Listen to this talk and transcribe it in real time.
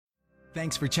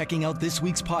Thanks for checking out this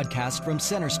week's podcast from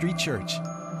Center Street Church.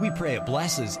 We pray it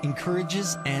blesses,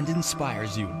 encourages, and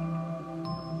inspires you.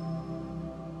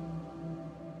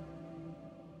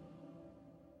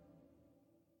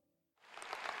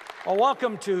 Well,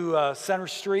 welcome to Center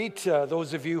Street,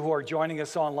 those of you who are joining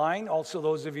us online, also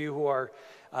those of you who are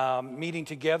meeting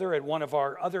together at one of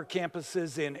our other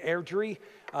campuses in Airdrie,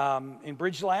 in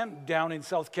Bridgeland, down in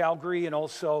South Calgary, and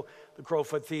also the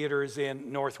Crowfoot Theaters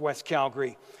in Northwest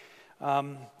Calgary.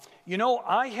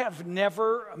 I have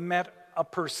never met a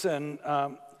person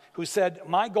who said,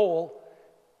 my goal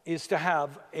is to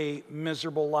have a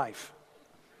miserable life.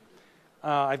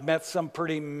 I've met some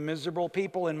pretty miserable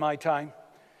people in my time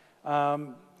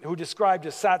who described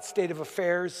a sad state of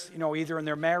affairs, either in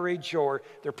their marriage or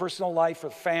their personal life or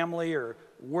family or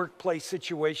workplace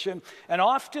situation, and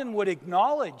often would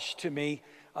acknowledge to me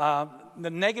the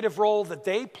negative role that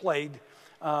they played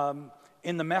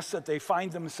in the mess that they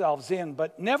find themselves in.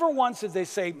 But never once did they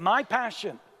say, my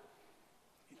passion,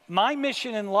 my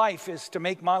mission in life is to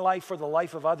make my life or the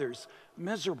life of others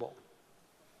miserable.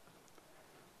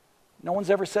 No one's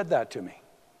ever said that to me.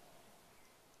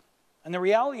 And the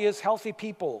reality is, healthy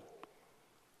people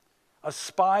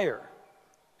aspire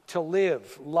to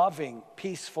live loving,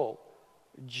 peaceful,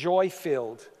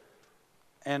 joy-filled,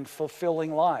 and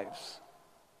fulfilling lives.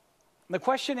 The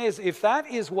question is, if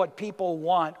that is what people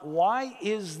want, why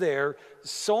is there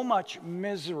so much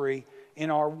misery in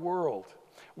our world?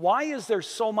 Why is there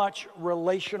so much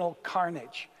relational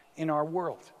carnage in our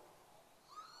world?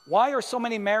 Why are so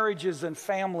many marriages and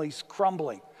families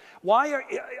crumbling? Why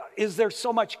is there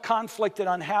so much conflict and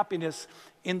unhappiness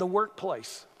in the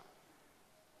workplace?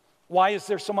 Why is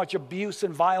there so much abuse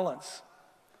and violence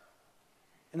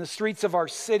in the streets of our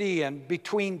city and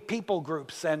between people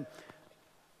groups and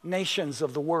nations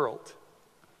of the world?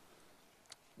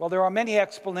 Well, there are many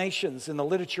explanations in the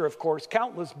literature, of course.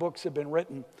 Countless books have been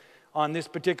written on this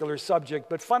particular subject,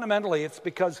 but fundamentally it's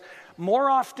because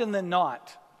more often than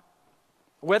not,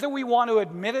 whether we want to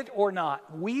admit it or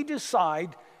not, we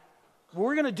decide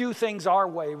we're going to do things our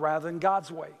way rather than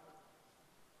God's way.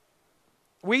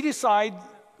 We decide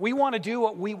we want to do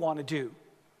what we want to do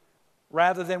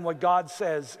rather than what God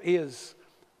says is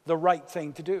the right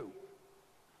thing to do.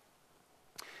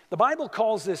 The Bible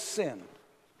calls this sin.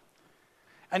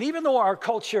 And even though our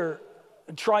culture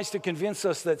tries to convince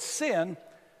us that sin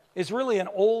is really an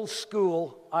old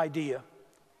school idea,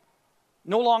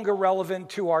 no longer relevant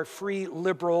to our free,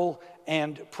 liberal,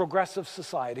 and progressive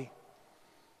society,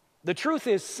 the truth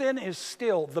is sin is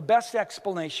still the best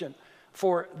explanation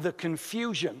for the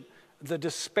confusion, the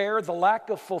despair, the lack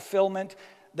of fulfillment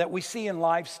that we see in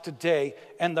lives today,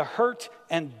 and the hurt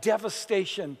and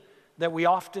devastation that we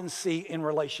often see in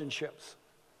relationships.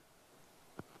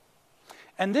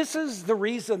 And this is the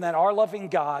reason that our loving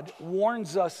God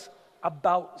warns us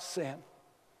about sin,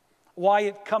 why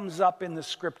it comes up in the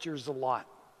scriptures a lot.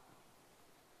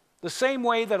 The same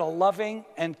way that a loving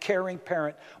and caring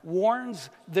parent warns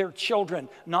their children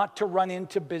not to run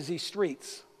into busy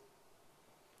streets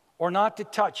or not to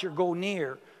touch or go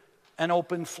near an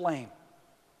open flame.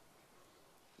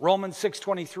 Romans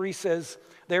 6:23 says,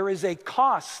 there is a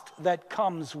cost that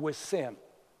comes with sin.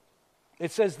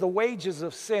 It says the wages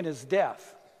of sin is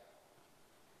death.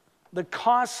 The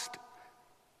cost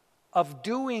of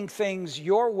doing things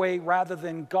your way rather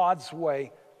than God's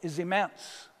way is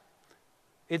immense.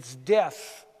 It's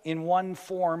death in one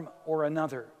form or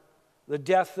another. The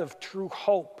death of true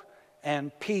hope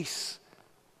and peace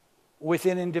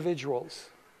within individuals.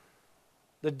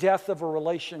 The death of a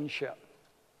relationship.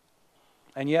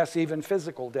 And yes, even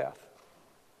physical death.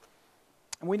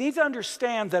 And we need to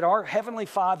understand that our Heavenly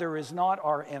Father is not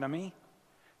our enemy.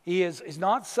 He is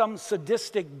not some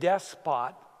sadistic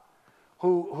despot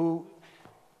who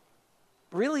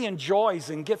really enjoys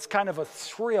and gets kind of a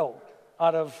thrill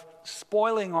out of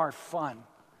spoiling our fun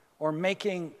or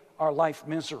making our life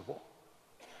miserable.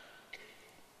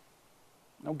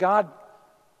 No, God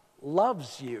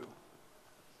loves you.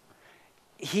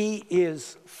 He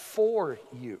is for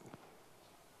you.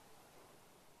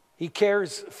 He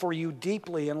cares for you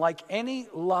deeply, and like any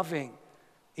loving,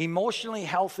 emotionally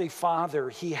healthy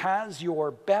father, he has your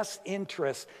best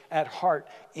interest at heart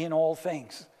in all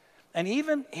things. And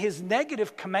even his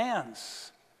negative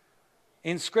commands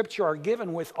in Scripture are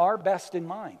given with our best in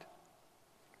mind.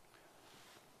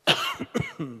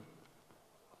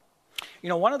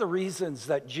 One of the reasons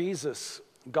that Jesus,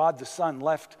 God the Son,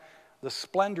 left the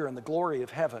splendor and the glory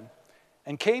of heaven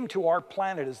and came to our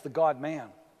planet as the God-man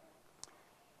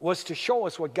was to show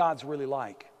us what God's really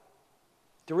like,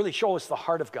 to really show us the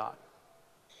heart of God.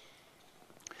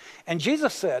 And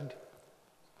Jesus said,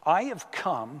 I have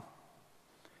come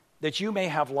that you may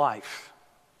have life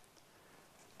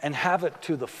and have it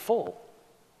to the full.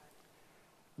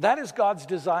 That is God's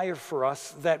desire for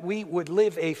us, that we would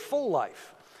live a full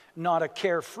life, not a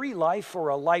carefree life or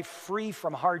a life free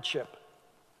from hardship,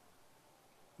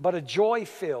 but a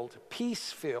joy-filled,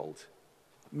 peace-filled,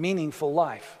 meaningful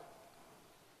life.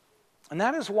 And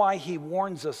that is why he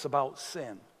warns us about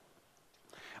sin.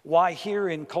 Why here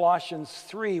in Colossians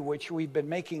 3, which we've been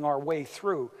making our way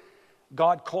through,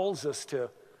 God calls us to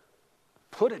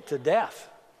put it to death.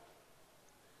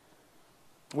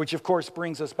 Which of course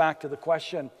brings us back to the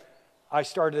question I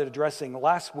started addressing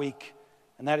last week,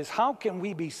 and that is, how can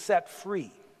we be set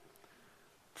free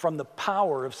from the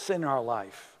power of sin in our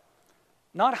life?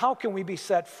 Not how can we be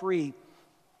set free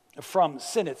from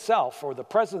sin itself or the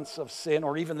presence of sin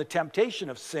or even the temptation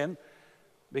of sin,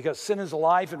 because sin is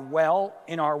alive and well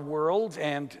in our world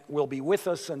and will be with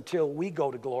us until we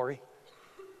go to glory.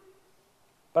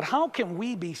 But how can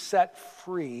we be set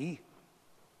free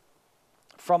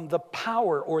from the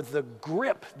power or the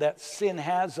grip that sin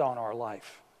has on our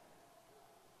life,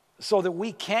 so that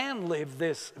we can live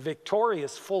this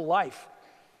victorious, full life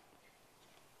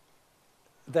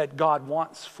that God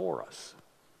wants for us?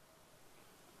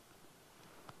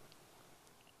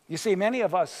 You see, many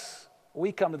of us,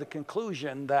 we come to the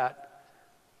conclusion that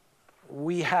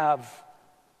we have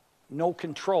no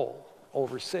control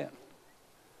over sin,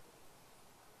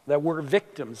 that we're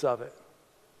victims of it.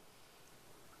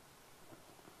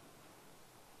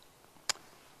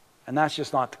 And that's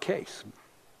just not the case.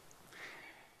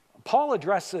 Paul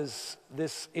addresses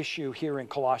this issue here in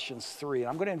Colossians 3.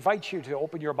 I'm going to invite you to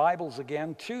open your Bibles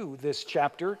again to this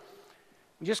chapter.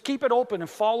 Just keep it open and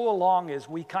follow along as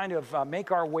we kind of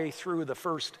make our way through the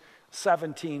first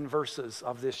 17 verses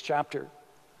of this chapter.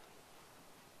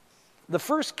 The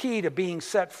first key to being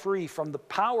set free from the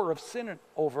power of sin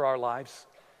over our lives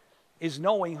is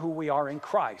knowing who we are in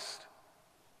Christ.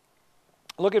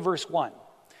 Look at verse 1.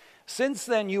 Since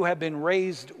then you have been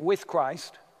raised with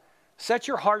Christ, set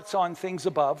your hearts on things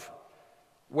above,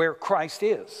 where Christ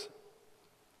is.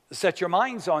 Set your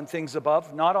minds on things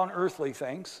above, not on earthly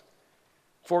things.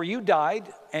 For you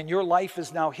died, and your life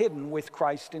is now hidden with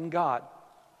Christ in God.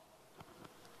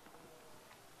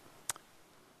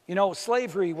 You know,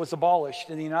 slavery was abolished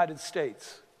in the United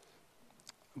States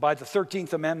by the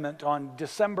 13th Amendment on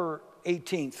December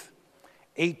 18th,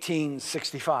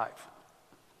 1865.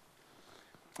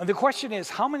 And the question is,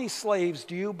 how many slaves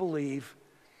do you believe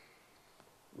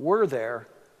were there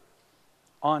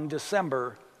on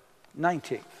December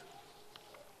 19th?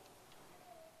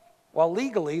 Well,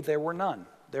 legally, there were none.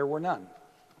 There were none.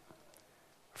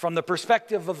 From the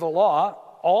perspective of the law,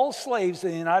 all slaves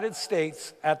in the United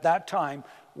States at that time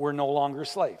were no longer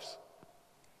slaves.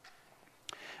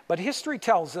 But history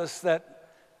tells us that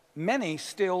many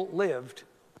still lived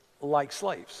like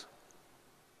slaves,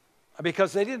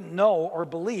 because they didn't know or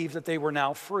believe that they were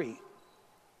now free.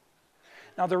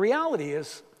 Now, the reality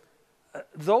is,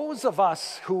 those of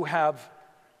us who have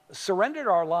surrendered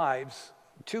our lives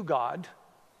to God,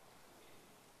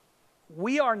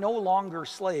 we are no longer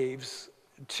slaves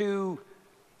to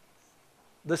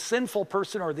the sinful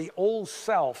person or the old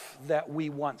self that we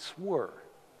once were.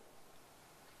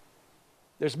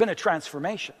 There's been a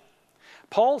transformation.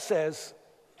 Paul says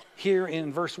here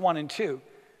in verse 1 and 2,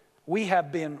 we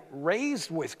have been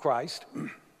raised with Christ,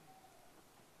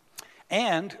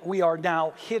 and we are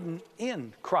now hidden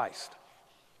in Christ.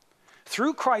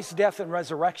 Through Christ's death and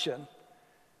resurrection,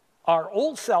 our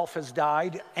old self has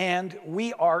died, and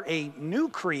we are a new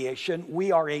creation.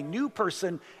 We are a new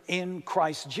person in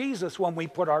Christ Jesus when we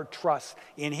put our trust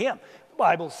in him. The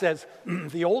Bible says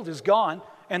the old is gone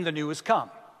and the new has come.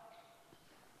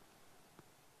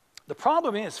 The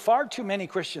problem is, far too many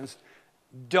Christians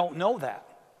don't know that,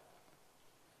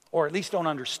 or at least don't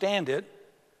understand it,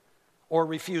 or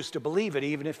refuse to believe it,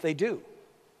 even if they do.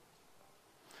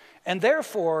 And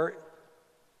therefore,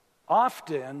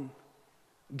 often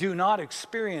do not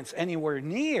experience anywhere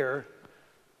near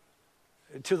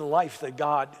to the life that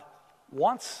God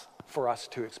wants for us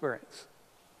to experience.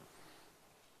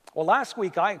 Well, last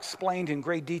week I explained in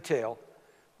great detail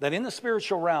that in the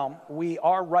spiritual realm, we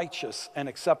are righteous and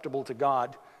acceptable to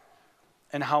God,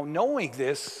 and how knowing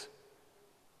this,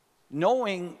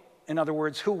 knowing, in other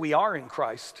words, who we are in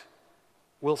Christ,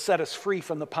 will set us free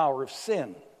from the power of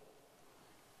sin.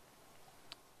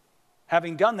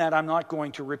 Having done that, I'm not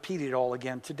going to repeat it all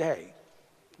again today.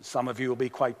 Some of you will be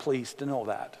quite pleased to know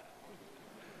that.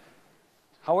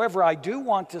 However, I do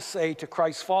want to say to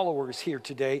Christ's followers here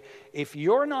today, if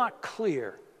you're not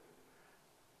clear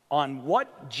on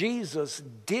what Jesus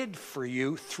did for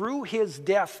you through his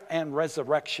death and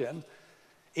resurrection,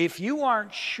 if you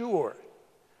aren't sure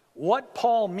what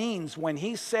Paul means when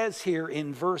he says here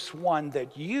in verse 1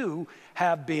 that you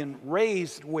have been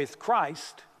raised with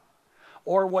Christ,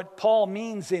 or what Paul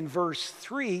means in verse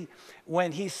 3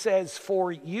 when he says,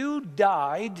 for you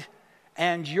died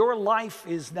and your life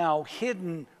is now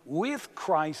hidden with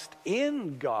Christ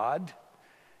in God,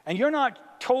 and you're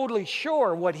not totally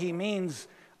sure what he means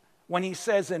when he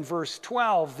says in verse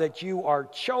 12 that you are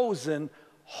chosen,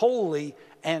 holy,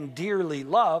 and dearly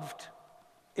loved.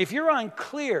 If you're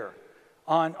unclear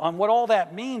on what all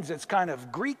that means, it's kind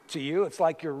of Greek to you, it's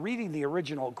like you're reading the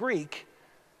original Greek,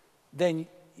 then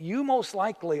you most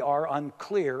likely are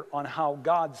unclear on how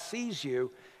God sees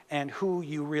you and who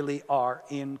you really are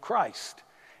in Christ.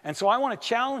 And so I want to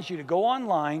challenge you to go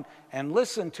online and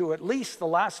listen to at least the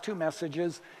last two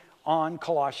messages on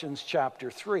Colossians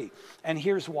chapter 3. And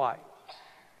here's why.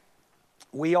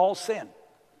 We all sin.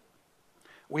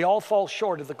 We all fall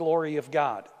short of the glory of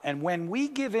God. And when we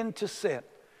give in to sin,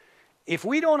 if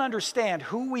we don't understand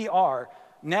who we are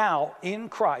now in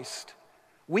Christ,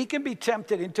 we can be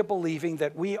tempted into believing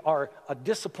that we are a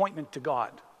disappointment to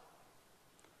God,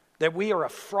 that we are a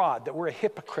fraud, that we're a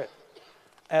hypocrite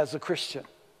as a Christian.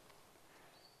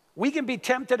 We can be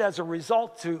tempted as a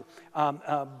result to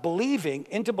believing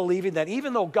that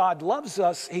even though God loves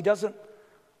us, he doesn't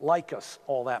like us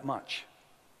all that much.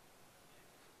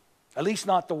 At least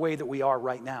not the way that we are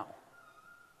right now.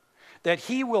 That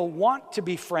he will want to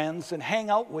be friends and hang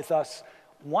out with us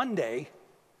one day,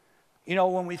 you know,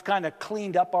 when we've kind of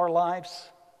cleaned up our lives,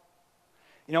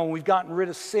 you know, when we've gotten rid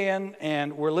of sin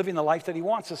and we're living the life that he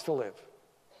wants us to live.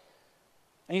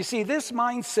 And you see, this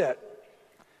mindset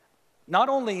not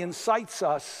only incites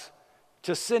us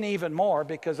to sin even more,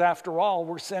 because after all,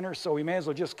 we're sinners, so we may as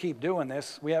well just keep doing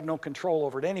this. We have no control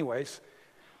over it anyways.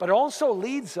 But it also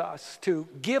leads us to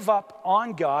give up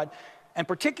on God, and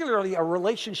particularly a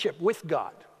relationship with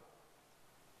God.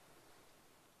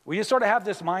 We just sort of have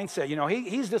this mindset, you know,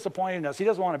 he's disappointed in us. He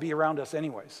doesn't want to be around us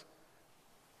anyways.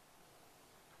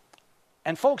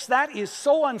 And folks, that is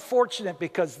so unfortunate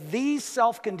because these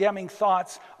self-condemning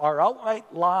thoughts are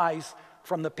outright lies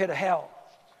from the pit of hell.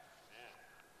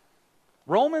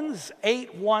 Romans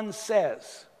 8:1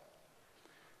 says,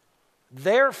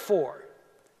 therefore,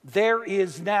 there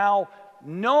is now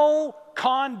no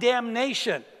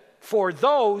condemnation for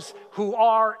those who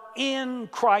are in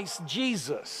Christ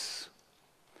Jesus.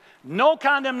 No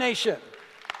condemnation.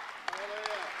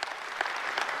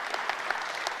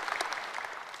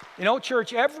 You know,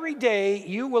 church, every day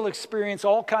you will experience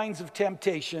all kinds of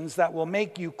temptations that will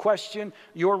make you question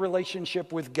your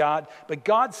relationship with God. But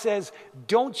God says,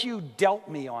 don't you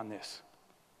doubt me on this.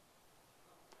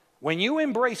 When you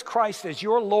embrace Christ as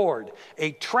your Lord,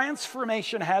 a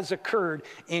transformation has occurred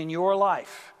in your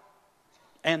life.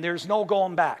 And there's no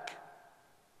going back.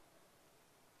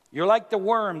 You're like the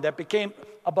worm that became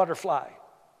a butterfly.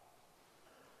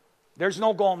 There's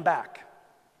no going back.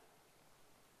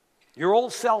 Your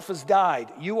old self has died.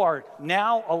 You are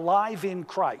now alive in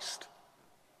Christ.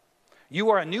 You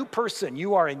are a new person.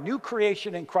 You are a new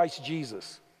creation in Christ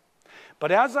Jesus.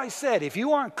 But as I said, if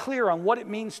you aren't clear on what it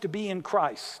means to be in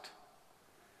Christ,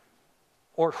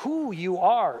 or who you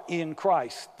are in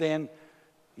Christ, then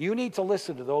you need to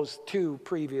listen to those two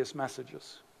previous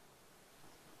messages.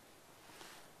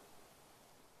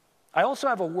 I also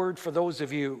have a word for those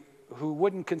of you who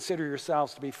wouldn't consider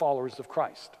yourselves to be followers of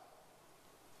Christ.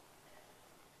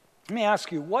 Let me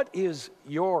ask you, what is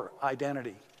your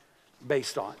identity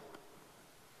based on?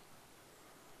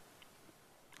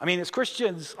 I mean, as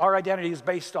Christians, our identity is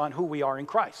based on who we are in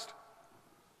Christ.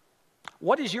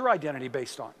 What is your identity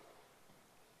based on?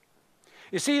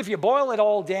 You see, if you boil it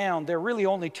all down, there are really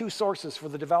only two sources for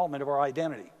the development of our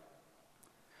identity.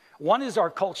 One is our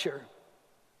culture.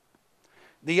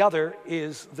 The other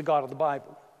is the God of the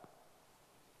Bible.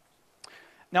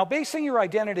 Now, basing your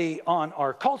identity on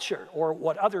our culture or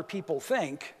what other people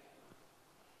think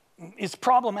is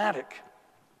problematic.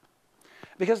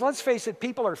 Because let's face it,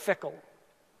 people are fickle.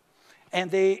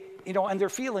 And and their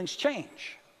feelings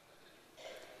change.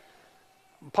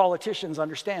 Politicians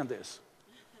understand this.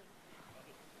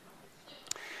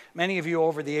 Many of you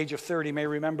over the age of 30 may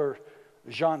remember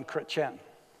Jean Chrétien,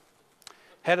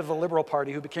 head of the Liberal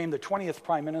Party, who became the 20th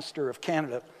Prime Minister of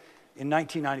Canada in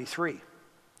 1993.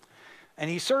 And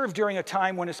he served during a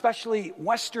time when especially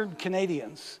Western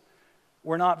Canadians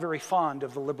were not very fond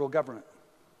of the Liberal government.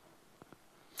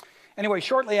 Anyway,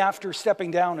 shortly after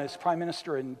stepping down as Prime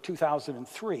Minister in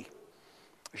 2003,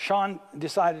 Sean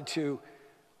decided to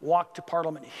walk to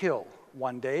Parliament Hill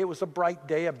one day. It was a bright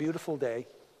day, a beautiful day.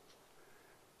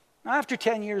 Now, after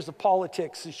 10 years of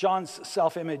politics, Jean's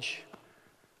self-image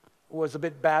was a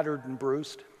bit battered and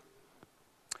bruised.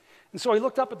 And so he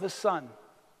looked up at the sun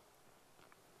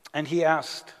and he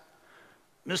asked,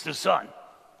 "Mr. Sun,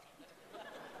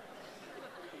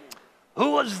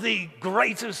 who was the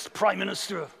greatest prime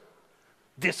minister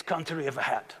this country ever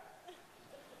had?"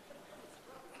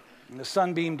 And the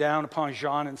sun beamed down upon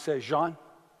Jean and said, "Jean,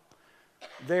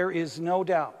 there is no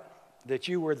doubt that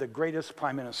you were the greatest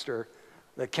prime minister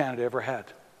that Canada ever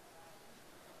had."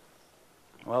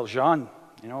 Well, Jean,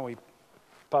 he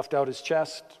puffed out his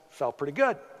chest, felt pretty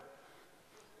good.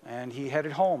 And he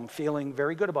headed home feeling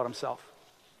very good about himself.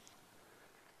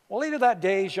 Well, later that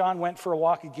day, Jean went for a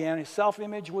walk again. His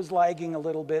self-image was lagging a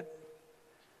little bit.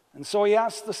 And so he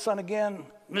asked the sun again,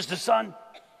 "Mr. Sun,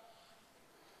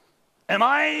 am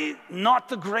I not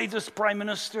the greatest prime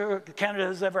minister Canada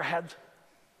has ever had?"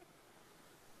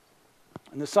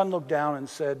 And the sun looked down and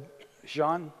said,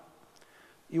 "Jean,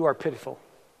 you are pitiful.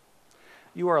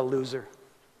 You are a loser.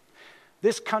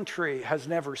 This country has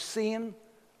never seen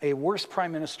a worse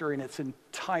prime minister in its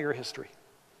entire history."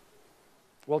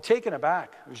 Well, taken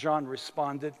aback, Jean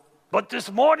responded, "But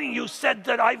this morning you said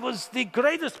that I was the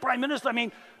greatest prime minister. I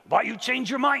mean, why you change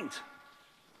your mind?"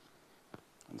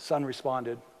 And the sun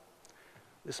responded,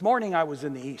 "This morning I was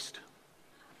in the East."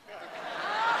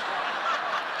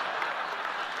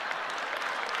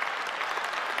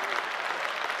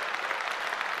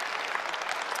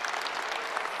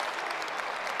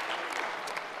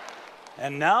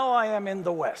 And now I am in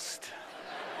the West.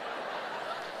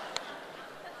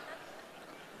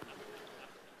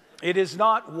 It is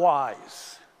not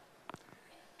wise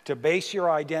to base your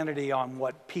identity on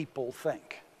what people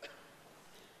think.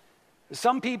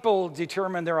 Some people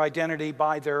determine their identity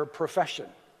by their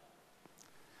profession.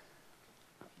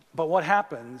 But what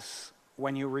happens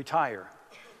when you retire?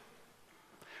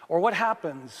 Or what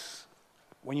happens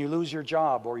when you lose your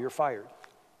job or you're fired?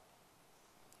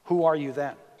 Who are you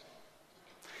then?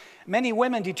 Many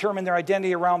women determine their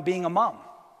identity around being a mom,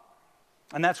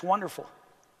 and that's wonderful.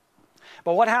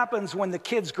 But what happens when the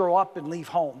kids grow up and leave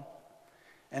home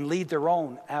and lead their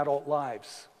own adult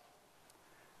lives?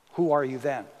 Who are you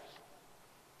then?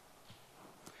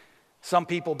 Some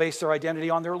people base their identity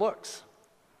on their looks.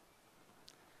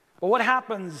 But what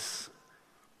happens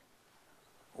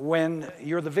when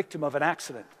you're the victim of an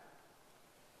accident?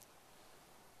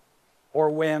 Or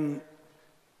when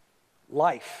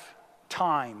life,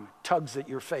 time tugs at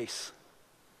your face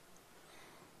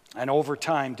and over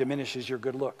time diminishes your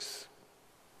good looks?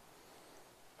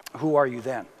 Who are you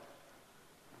then?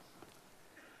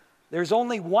 There's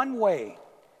only one way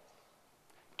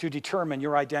to determine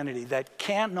your identity that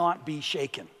cannot be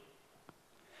shaken.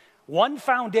 One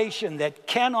foundation that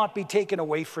cannot be taken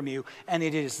away from you, and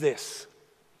it is this: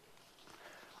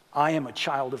 I am a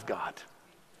child of God.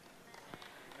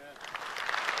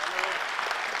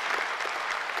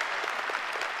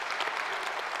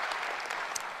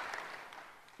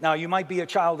 Now, you might be a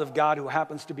child of God who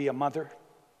happens to be a mother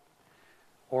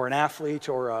or an athlete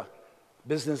or a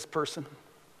business person.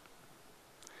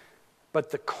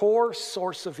 But the core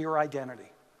source of your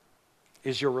identity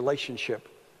is your relationship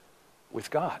with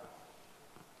God.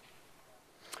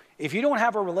 If you don't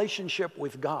have a relationship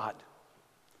with God,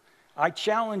 I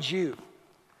challenge you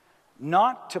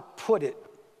not to put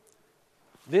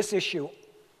this issue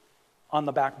on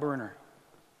the back burner.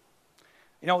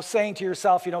 Saying to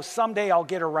yourself, someday I'll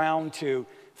get around to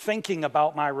thinking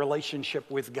about my relationship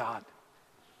with God.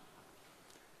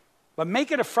 But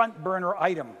make it a front burner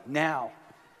item now.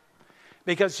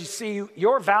 Because you see,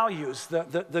 your values,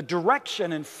 the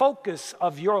direction and focus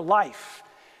of your life,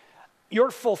 your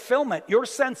fulfillment, your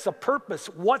sense of purpose,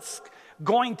 what's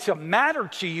going to matter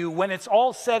to you when it's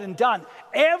all said and done,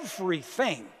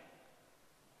 everything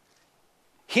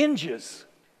hinges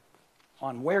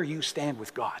on where you stand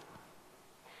with God.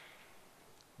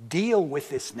 Deal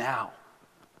with this now,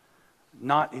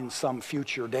 not in some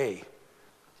future day.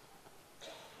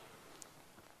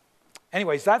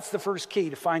 Anyways, that's the first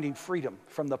key to finding freedom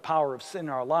from the power of sin in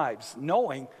our lives,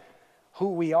 knowing who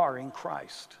we are in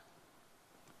Christ.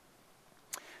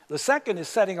 The second is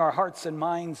setting our hearts and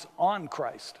minds on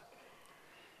Christ.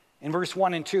 In verse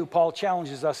 1 and 2, Paul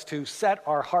challenges us to set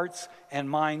our hearts and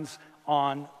minds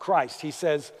on Christ. He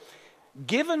says,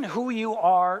 given who you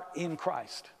are in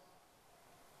Christ,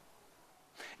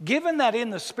 given that in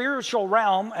the spiritual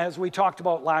realm, as we talked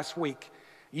about last week,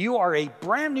 you are a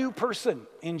brand new person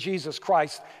in Jesus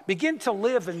Christ, begin to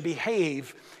live and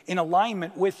behave in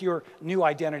alignment with your new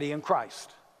identity in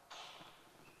Christ.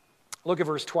 Look at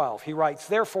verse 12. He writes,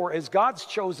 therefore, as God's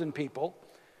chosen people,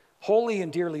 holy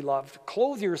and dearly loved,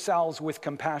 clothe yourselves with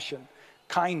compassion,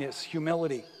 kindness,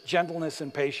 humility, gentleness,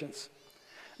 and patience.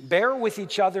 Bear with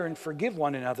each other and forgive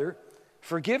one another.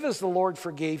 Forgive as the Lord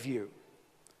forgave you.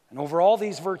 And over all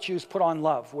these virtues put on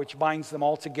love, which binds them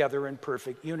all together in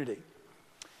perfect unity.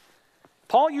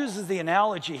 Paul uses the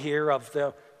analogy here of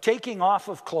the taking off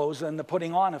of clothes and the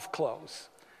putting on of clothes,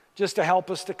 just to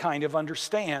help us to kind of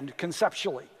understand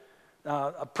conceptually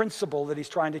a principle that he's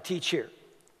trying to teach here.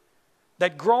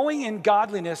 That growing in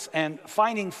godliness and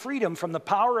finding freedom from the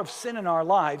power of sin in our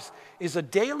lives is a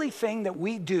daily thing that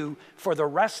we do for the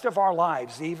rest of our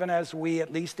lives, even as we,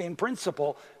 at least in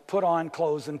principle, put on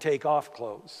clothes and take off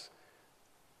clothes.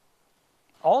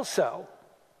 Also,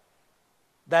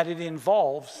 that it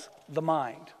involves the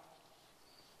mind.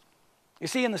 You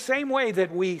see, in the same way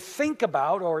that we think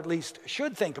about, or at least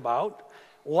should think about,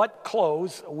 what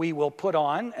clothes we will put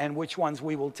on and which ones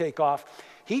we will take off,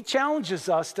 he challenges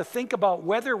us to think about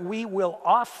whether we will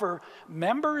offer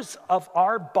members of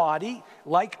our body,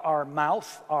 like our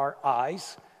mouth, our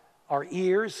eyes, our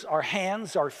ears, our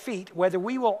hands, our feet, whether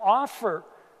we will offer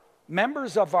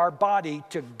members of our body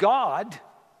to God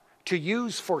to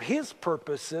use for his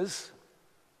purposes,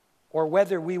 or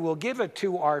whether we will give it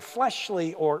to our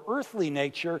fleshly or earthly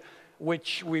nature,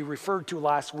 which we referred to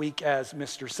last week as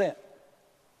Mr. Sin.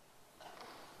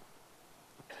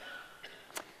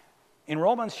 In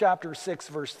Romans chapter 6,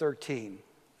 verse 13,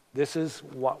 this is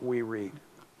what we read.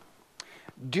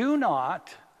 Do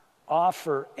not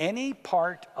offer any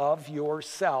part of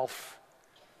yourself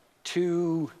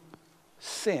to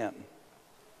sin,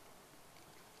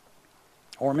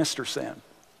 or Mr. Sin,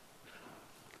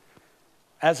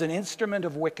 as an instrument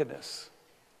of wickedness,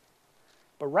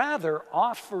 but rather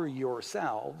offer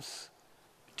yourselves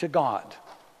to God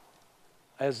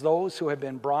as those who have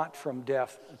been brought from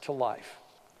death to life.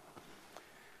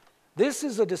 This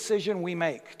is a decision we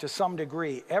make to some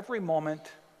degree every moment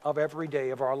of every day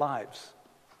of our lives.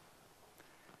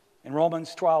 In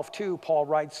Romans 12:2, Paul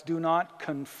writes, do not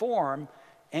conform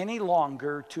any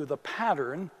longer to the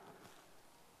pattern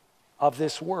of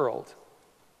this world,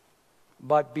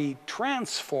 but be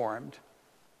transformed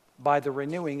by the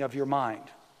renewing of your mind.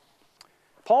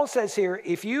 Paul says here,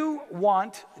 if you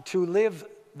want to live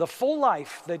the full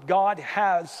life that God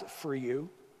has for you,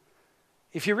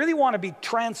 if you really want to be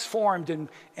transformed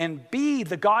and be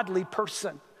the godly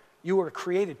person you were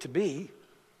created to be,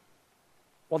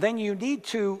 well, then you need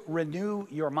to renew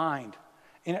your mind.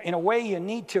 In a way, you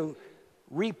need to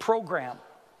reprogram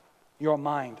your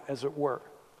mind, as it were.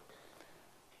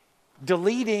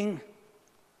 Deleting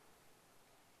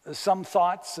some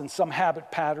thoughts and some habit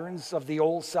patterns of the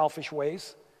old selfish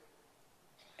ways,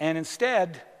 and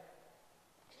instead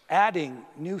adding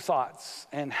new thoughts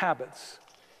and habits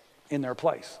in their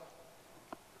place.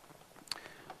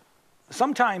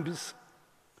 Sometimes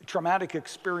traumatic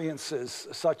experiences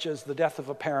such as the death of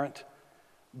a parent,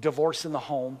 divorce in the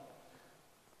home,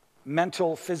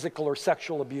 mental, physical, or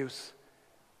sexual abuse,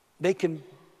 they can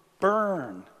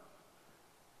burn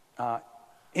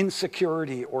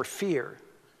insecurity or fear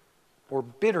or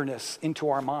bitterness into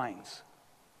our minds,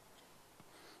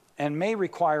 and may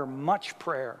require much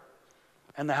prayer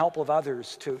and the help of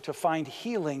others to find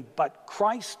healing. But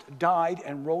Christ died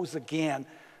and rose again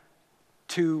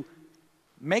to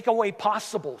make a way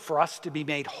possible for us to be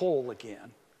made whole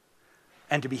again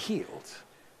and to be healed.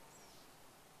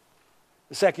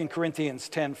 2 Corinthians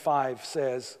 10:5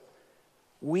 says,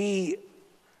 we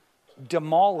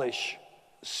demolish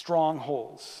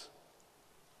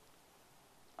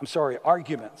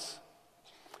arguments,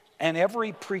 and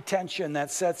every pretension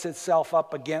that sets itself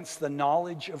up against the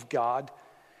knowledge of God,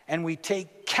 and we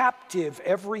take captive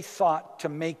every thought to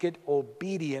make it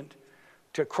obedient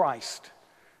to Christ.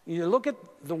 You look at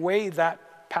the way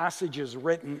that passage is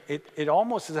written, it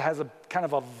almost has a kind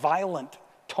of a violent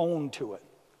tone to it.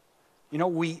 You know,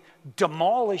 we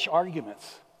demolish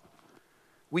arguments.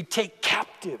 We take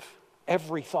captive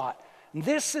every thought. And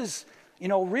this is,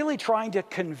 really trying to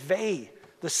convey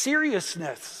the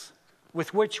seriousness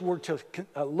with which we're to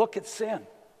look at sin.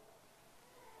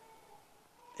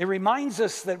 It reminds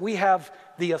us that we have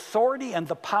the authority and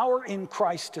the power in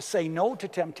Christ to say no to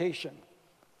temptation.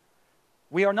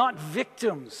 We are not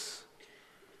victims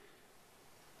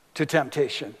to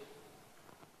temptation.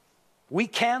 We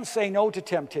can say no to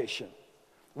temptation.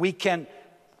 We can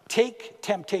take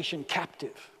temptation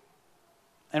captive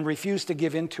and refuse to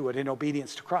give into it in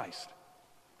obedience to Christ.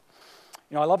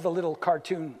 I love the little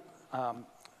cartoon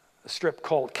strip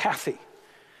called Kathy,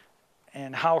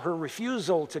 and how her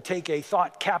refusal to take a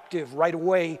thought captive right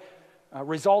away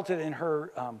resulted in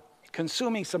her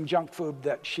consuming some junk food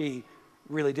that she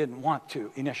really didn't want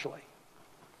to initially.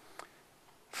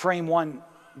 Frame one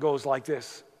goes like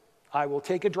this: I will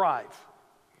take a drive,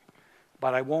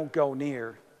 but I won't go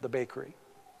near the bakery.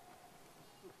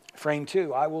 Frame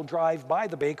 2, I will drive by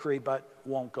the bakery but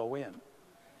won't go in.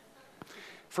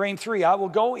 Frame 3, I will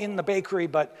go in the bakery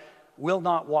but will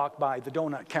not walk by the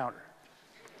donut counter.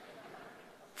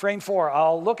 Frame 4,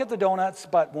 I'll look at the donuts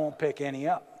but won't pick any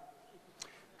up.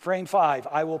 Frame 5,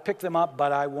 I will pick them up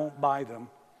but I won't buy them.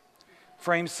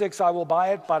 Frame 6, I will buy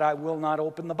it but I will not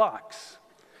open the box.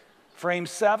 Frame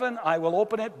 7, I will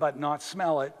open it but not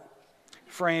smell it.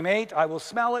 Frame 8, I will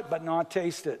smell it but not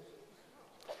taste it.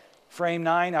 Frame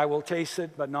 9, I will taste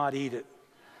it but not eat it.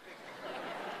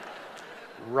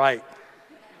 Right.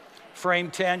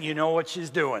 Frame 10, you know what she's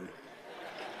doing.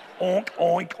 Oink,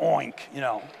 oink, oink, you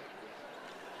know.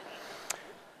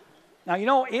 Now, you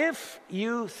know, if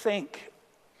you think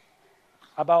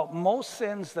about most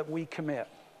sins that we commit,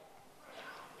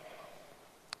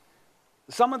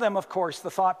 some of them, of course,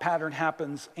 the thought pattern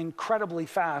happens incredibly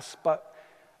fast, but,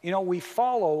 you know, we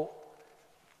follow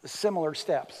similar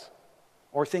steps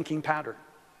or thinking pattern.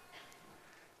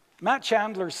 Matt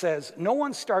Chandler says, no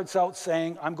one starts out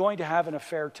saying, I'm going to have an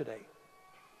affair today.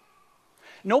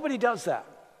 Nobody does that.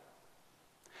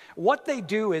 What they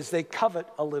do is they covet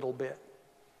a little bit.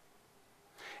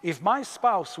 If my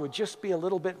spouse would just be a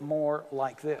little bit more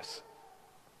like this.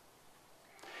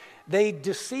 They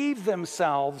deceive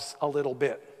themselves a little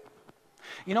bit.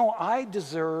 You know, I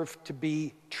deserve to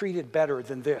be treated better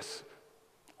than this,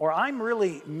 or I'm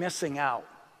really missing out.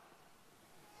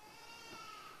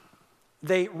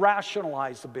 They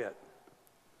rationalize a bit.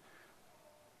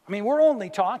 I mean, we're only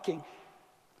talking.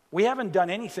 We haven't done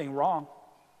anything wrong.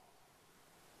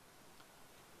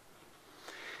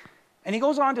 And he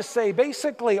goes on to say,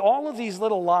 basically, all of these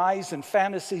little lies and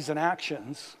fantasies and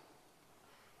actions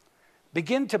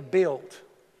begin to build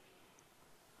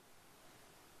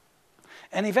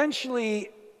and eventually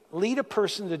lead a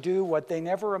person to do what they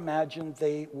never imagined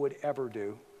they would ever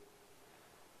do.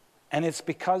 And it's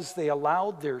because they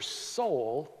allowed their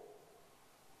soul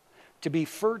to be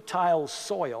fertile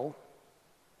soil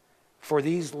for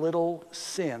these little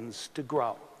sins to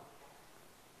grow.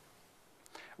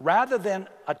 Rather than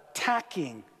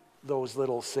attacking those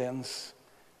little sins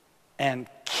and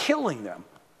killing them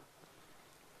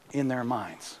in their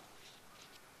minds.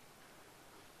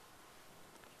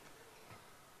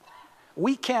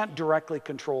 We can't directly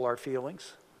control our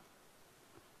feelings.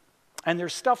 And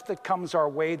there's stuff that comes our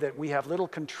way that we have little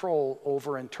control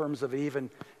over in terms of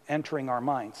even entering our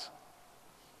minds.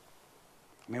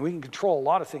 I mean, we can control a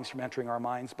lot of things from entering our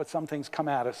minds, but some things come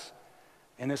at us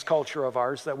in this culture of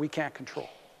ours that we can't control.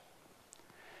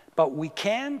 But we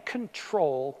can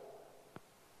control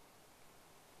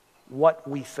what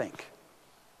we think.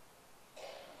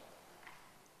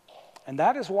 And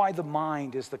that is why the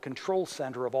mind is the control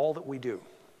center of all that we do.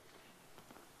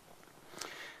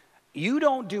 You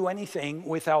don't do anything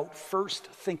without first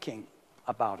thinking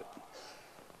about it.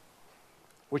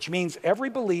 Which means every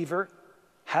believer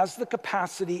has the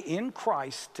capacity in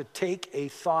Christ to take a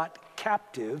thought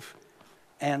captive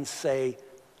and say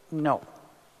no.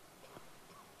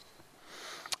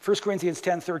 1 Corinthians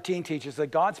 10:13 teaches that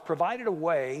God's provided a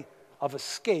way of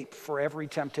escape for every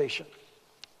temptation.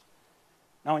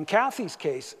 Now, in Kathy's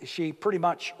case, she pretty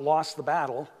much lost the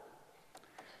battle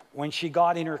when she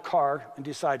got in her car and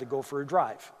decided to go for a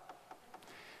drive.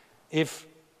 If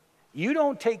you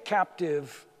don't take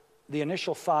captive the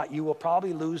initial thought, you will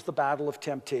probably lose the battle of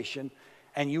temptation,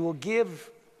 and you will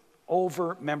give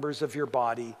over members of your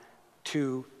body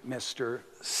to Mr.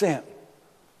 Sin.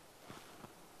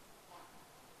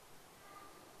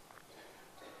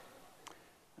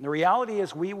 And the reality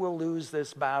is we will lose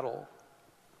this battle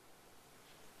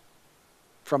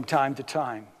from time to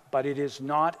time, but it is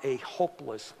not a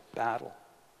hopeless battle.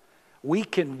 We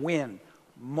can win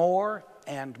more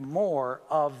and more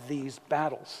of these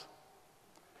battles.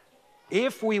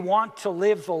 If we want to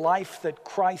live the life that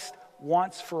Christ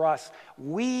wants for us,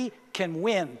 we can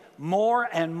win more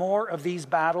and more of these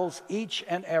battles each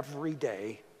and every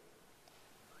day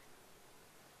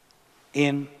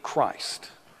in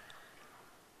Christ.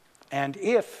 And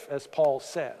if, as Paul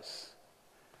says,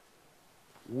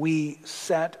 we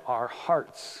set our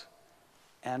hearts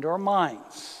and our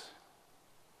minds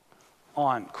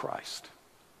on Christ.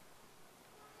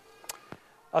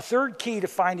 A third key to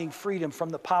finding freedom from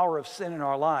the power of sin in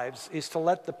our lives is to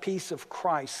let the peace of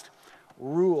Christ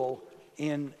rule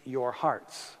in your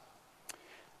hearts.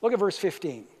 Look at verse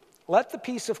 15. Let the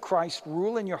peace of Christ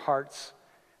rule in your hearts,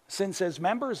 since as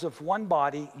members of one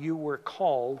body you were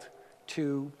called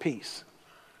to peace.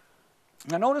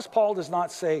 Now notice Paul does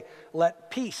not say, let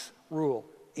peace rule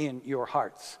in your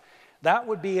hearts. That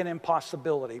would be an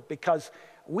impossibility because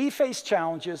we face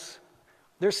challenges,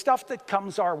 There's stuff that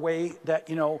comes our way that,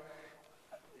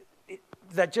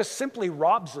 that just simply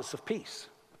robs us of peace.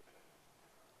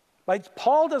 But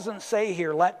Paul doesn't say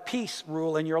here, let peace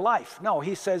rule in your life. No,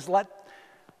 he says, let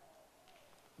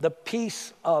the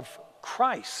peace of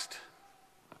Christ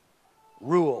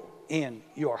rule in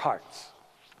your hearts.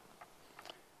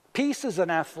 Peace is an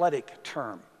athletic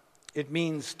term. It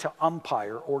means to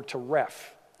umpire or to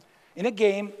ref. In a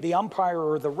game, the umpire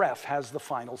or the ref has the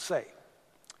final say.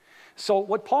 So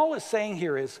what Paul is saying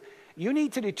here is, you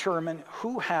need to determine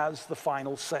who has the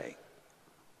final say.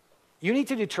 You need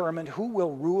to determine who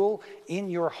will rule in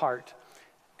your heart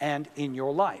and in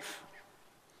your life.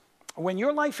 When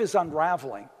your life is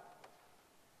unraveling,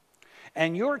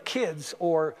 and your kids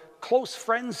or close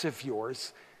friends of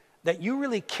yours that you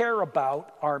really care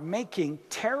about are making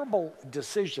terrible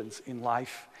decisions in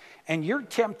life, and you're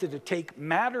tempted to take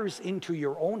matters into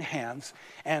your own hands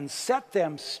and set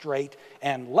them straight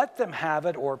and let them have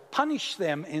it or punish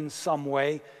them in some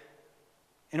way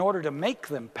in order to make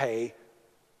them pay,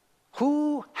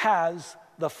 who has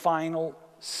the final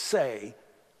say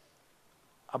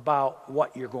about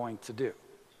what you're going to do?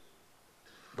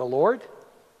 The Lord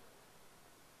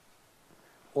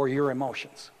or your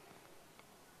emotions?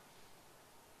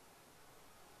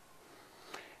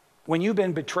 When you've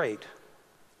been betrayed,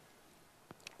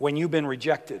 when you've been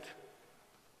rejected,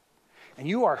 and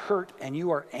you are hurt and you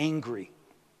are angry,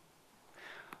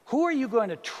 who are you going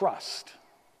to trust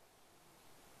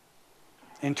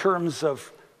in terms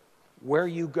of where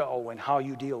you go and how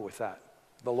you deal with that?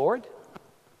 The Lord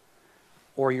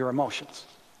or your emotions?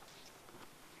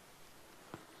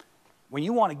 When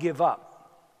you want to give up,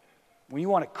 when you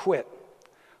want to quit,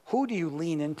 who do you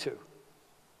lean into?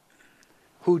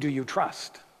 Who do you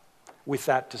trust with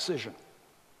that decision?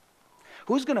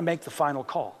 Who's going to make the final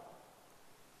call?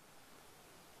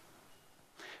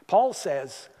 Paul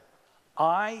says,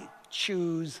 I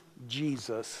choose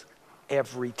Jesus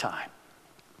every time.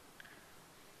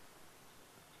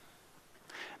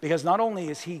 Because not only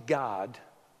is he God,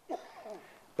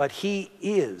 but he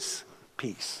is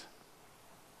peace.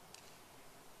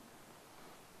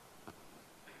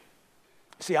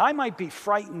 See, I might be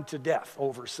frightened to death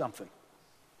over something.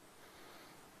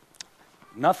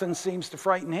 Nothing seems to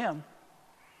frighten him.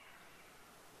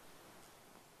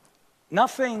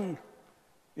 Nothing,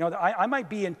 I might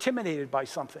be intimidated by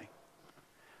something,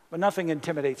 but nothing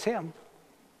intimidates him.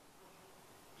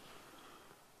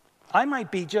 I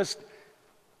might be just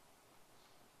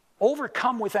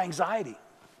overcome with anxiety.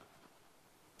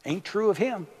 Ain't true of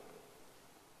him.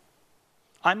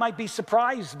 I might be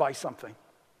surprised by something.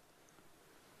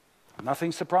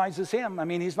 Nothing surprises him. I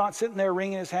mean, he's not sitting there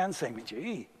wringing his hands saying,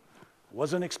 gee,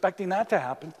 wasn't expecting that to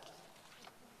happen.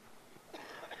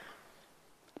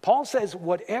 Paul says,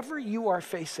 whatever you are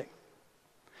facing,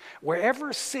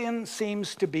 wherever sin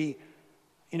seems to be,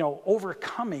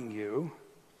 overcoming you,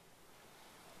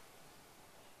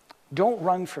 don't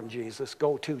run from Jesus,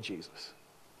 go to Jesus.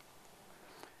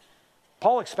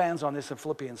 Paul expands on this in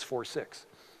Philippians 4:6.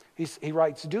 He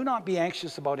writes, do not be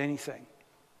anxious about anything,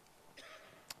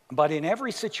 but in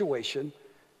every situation,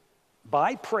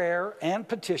 by prayer and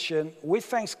petition, with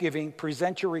thanksgiving,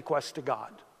 present your requests to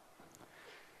God.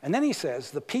 And then he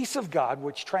says, the peace of God,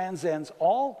 which transcends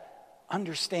all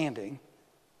understanding,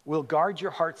 will guard your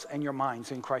hearts and your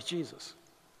minds in Christ Jesus.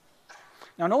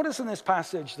 Now notice in this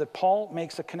passage that Paul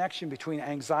makes a connection between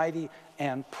anxiety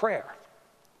and prayer.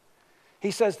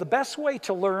 He says the best way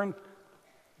to learn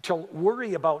to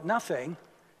worry about nothing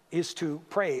is to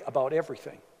pray about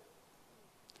everything.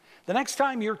 The next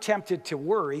time you're tempted to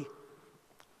worry,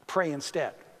 pray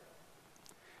instead.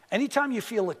 Anytime you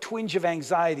feel a twinge of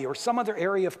anxiety or some other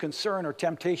area of concern or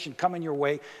temptation coming your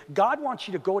way, God wants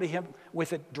you to go to him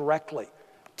with it directly.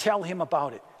 Tell him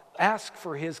about it. Ask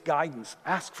for his guidance.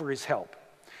 Ask for his help.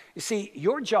 You see,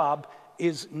 your job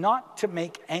is not to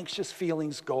make anxious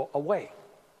feelings go away.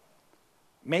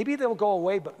 Maybe they'll go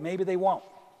away, but maybe they won't.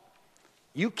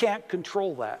 You can't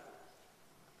control that.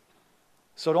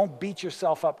 So don't beat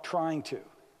yourself up trying to.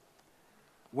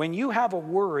 When you have a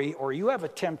worry or you have a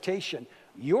temptation,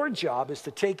 your job is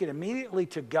to take it immediately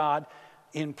to God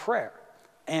in prayer.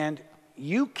 And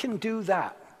you can do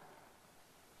that.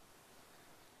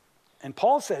 And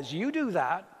Paul says you do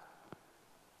that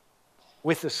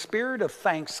with the spirit of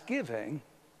thanksgiving.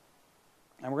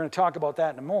 And we're going to talk about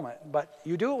that in a moment. But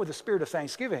you do it with the spirit of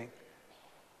thanksgiving.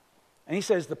 And he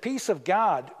says the peace of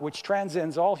God, which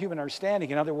transcends all human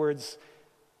understanding, in other words,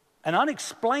 an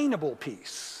unexplainable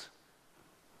peace,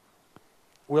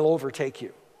 will overtake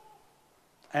you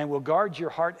and will guard your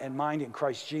heart and mind in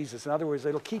Christ Jesus. In other words,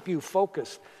 it'll keep you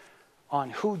focused on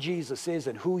who Jesus is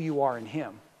and who you are in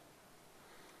him.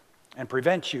 and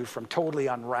prevent you from totally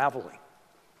unraveling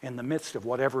in the midst of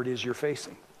whatever it is you're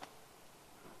facing.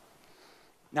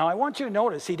 Now, I want you to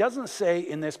notice, he doesn't say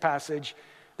in this passage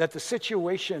that the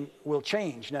situation will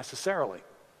change necessarily.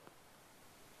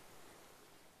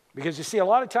 Because you see, a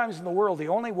lot of times in the world, the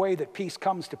only way that peace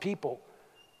comes to people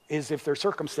is if their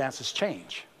circumstances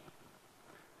change.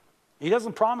 He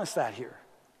doesn't promise that here.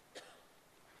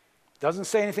 Doesn't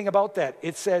say anything about that.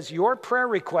 It says your prayer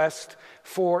request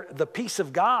for the peace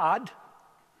of God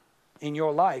in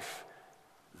your life,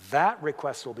 that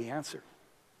request will be answered.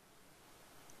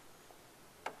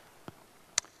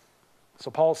 So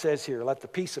Paul says here, let the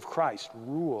peace of Christ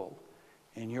rule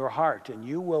in your heart, and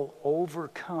you will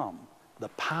overcome the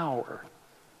power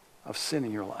of sin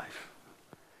in your life.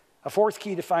 A fourth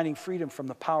key to finding freedom from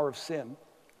the power of sin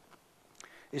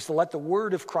is to let the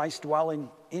word of Christ dwell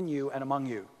in you and among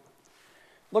you.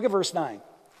 Look at verse 9.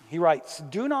 He writes,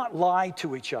 do not lie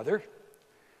to each other,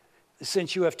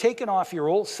 since you have taken off your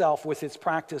old self with its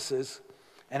practices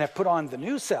and have put on the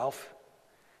new self,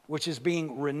 which is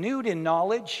being renewed in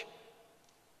knowledge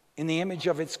in the image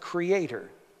of its creator.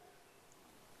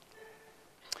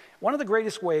 One of the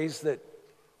greatest ways that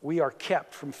we are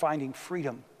kept from finding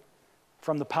freedom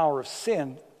from the power of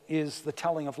sin is the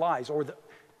telling of lies, or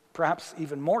perhaps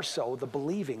even more so, the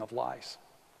believing of lies.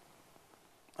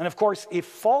 And of course, if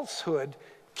falsehood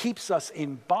keeps us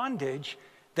in bondage,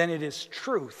 then it is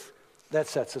truth that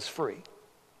sets us free.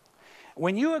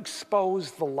 When you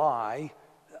expose the lie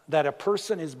that a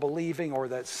person is believing or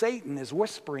that Satan is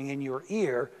whispering in your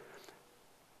ear,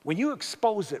 when you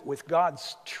expose it with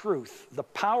God's truth, the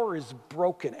power is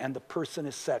broken and the person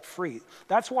is set free.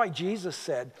 That's why Jesus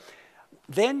said,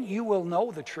 then you will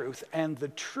know the truth, and the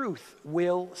truth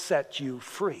will set you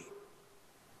free.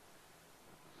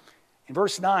 In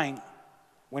verse 9,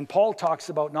 when Paul talks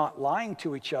about not lying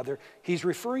to each other, he's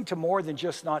referring to more than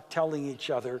just not telling each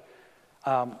other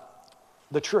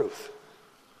the truth.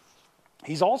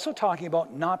 He's also talking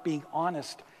about not being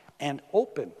honest and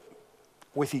open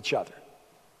with each other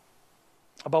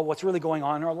about what's really going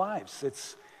on in our lives.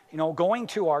 It's, going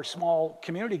to our small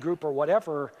community group or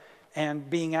whatever and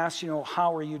being asked,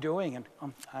 how are you doing? And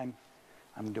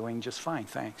I'm doing just fine,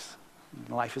 thanks.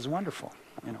 Life is wonderful,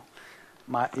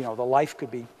 the life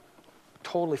could be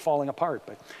totally falling apart,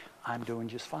 but I'm doing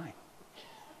just fine.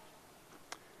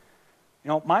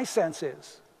 My sense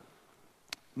is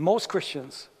most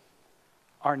Christians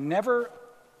are never,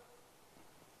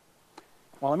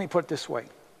 well, let me put it this way.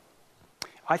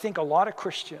 I think a lot of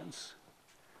Christians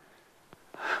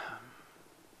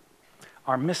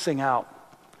are missing out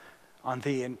on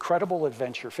the incredible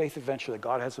adventure, faith adventure that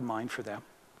God has in mind for them,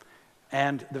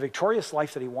 and the victorious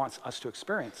life that he wants us to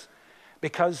experience,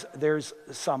 because there's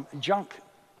some junk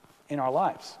in our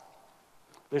lives.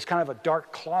 There's kind of a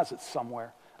dark closet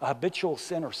somewhere, a habitual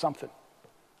sin or something.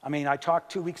 I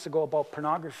talked 2 weeks ago about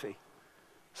pornography.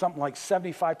 Something like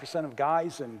 75% of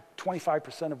guys and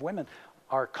 25% of women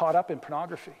are caught up in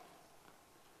pornography.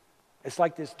 It's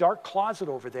like this dark closet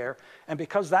over there, and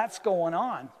because that's going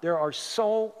on, there are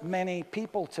so many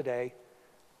people today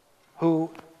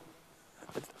who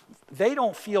they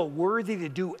don't feel worthy to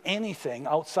do anything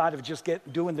outside of just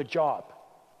doing the job.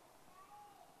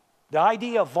 The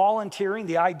idea of volunteering,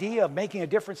 the idea of making a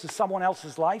difference in someone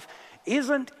else's life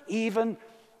isn't even,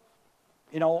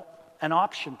 an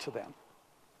option to them.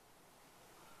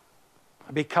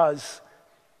 Because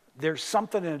there's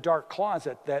something in a dark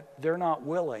closet that they're not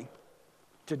willing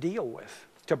to deal with,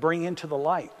 to bring into the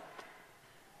light.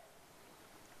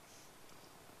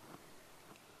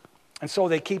 And so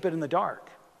they keep it in the dark.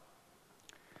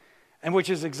 And which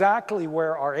is exactly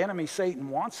where our enemy Satan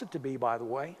wants it to be, by the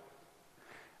way.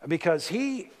 Because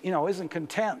he, isn't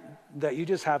content that you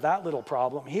just have that little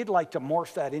problem. He'd like to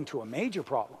morph that into a major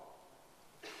problem.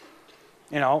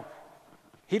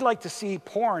 He'd like to see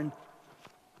porn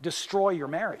destroy your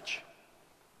marriage.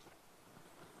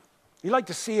 He'd like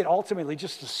to see it ultimately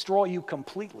just destroy you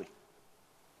completely.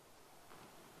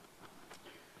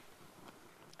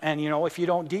 And if you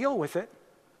don't deal with it,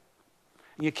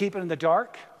 and you keep it in the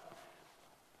dark,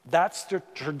 that's the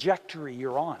trajectory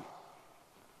you're on.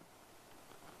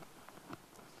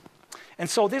 And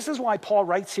so this is why Paul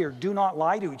writes here, do not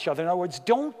lie to each other. In other words,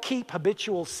 don't keep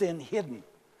habitual sin hidden.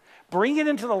 Bring it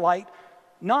into the light,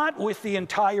 not with the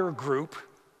entire group.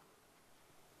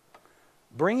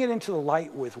 Bring it into the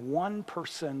light with one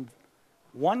person,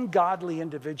 one godly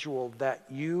individual that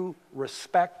you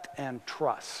respect and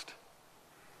trust.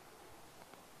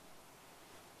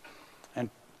 And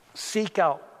seek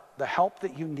out the help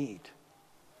that you need.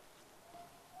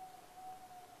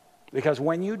 Because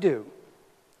when you do,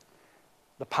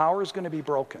 the power is going to be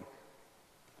broken.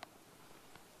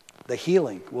 the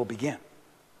healing will begin.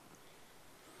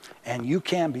 And you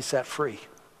can be set free.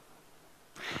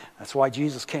 That's why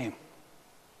Jesus came.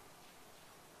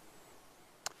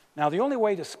 Now, the only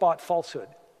way to spot falsehood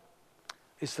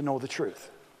is to know the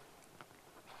truth.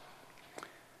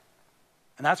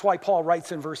 And that's why Paul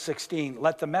writes in verse 16,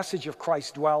 let the message of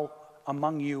Christ dwell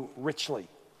among you richly.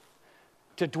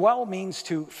 To dwell means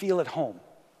to feel at home.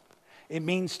 It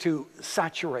means to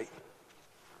saturate.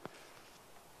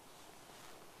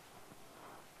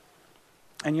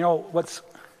 And you know, what's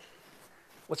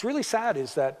really sad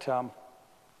is that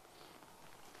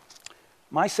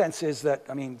my sense is that,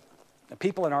 the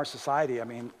people in our society,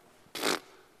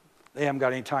 they haven't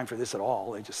got any time for this at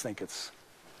all. They just think it's,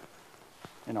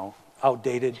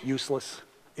 outdated, useless,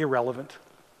 irrelevant.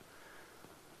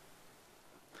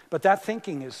 But that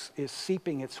thinking is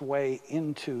seeping its way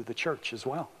into the church as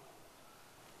well.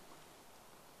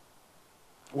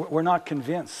 We're not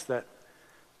convinced that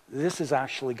this is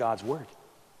actually God's word.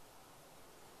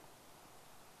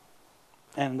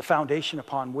 And the foundation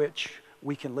upon which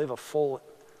we can live a full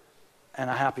and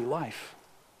a happy life.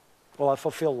 Well, a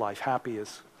fulfilled life. Happy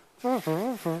is...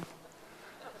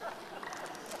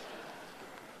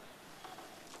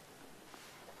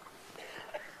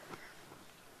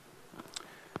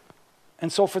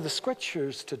 And so for the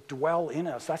scriptures to dwell in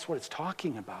us, that's what it's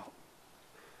talking about.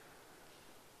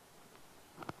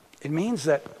 It means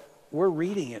that we're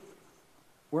reading it,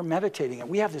 we're meditating it,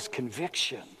 we have this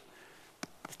conviction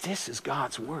that this is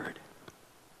God's word.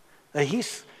 That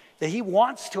he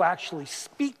wants to actually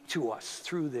speak to us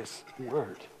through this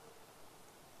word.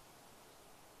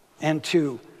 And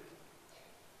to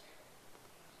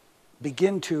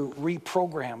begin to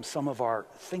reprogram some of our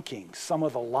thinking, some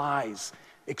of the lies,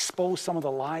 expose some of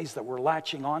the lies that we're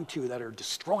latching onto that are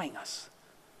destroying us.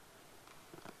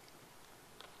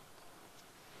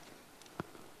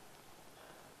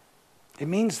 It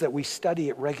means that we study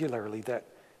it regularly, that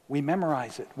we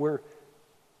memorize it. We're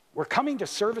coming to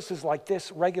services like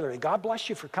this regularly. God bless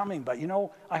you for coming, but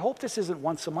I hope this isn't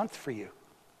once a month for you.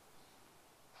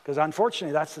 Because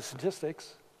unfortunately, that's the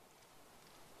statistics.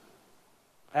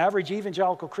 Average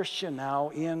evangelical Christian now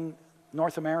in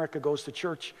North America goes to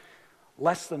church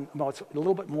it's a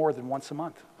little bit more than once a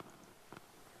month.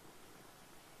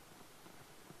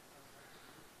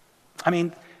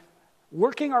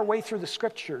 Working our way through the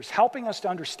scriptures, helping us to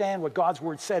understand what God's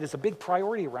word said is a big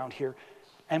priority around here.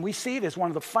 And we see it as one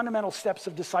of the fundamental steps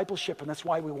of discipleship, and that's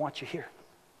why we want you here.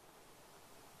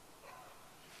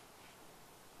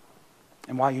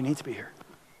 And why you need to be here.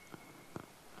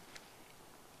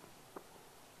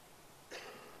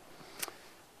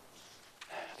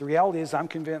 The reality is, I'm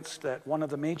convinced that one of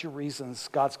the major reasons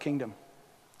God's kingdom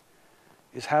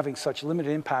is having such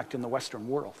limited impact in the Western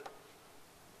world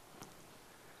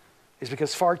is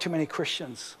because far too many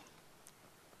Christians,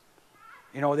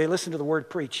 they listen to the word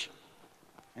preach.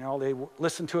 They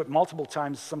listen to it multiple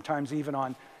times, sometimes even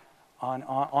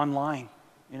online.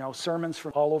 Sermons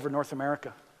from all over North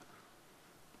America.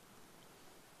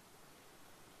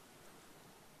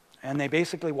 And they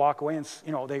basically walk away and,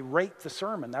 they rate the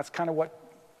sermon. That's kind of what,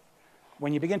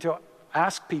 when you begin to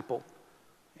ask people,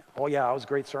 oh yeah, that was a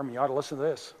great sermon, you ought to listen to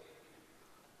this.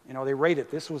 They rate it.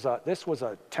 This was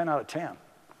a 10 out of 10.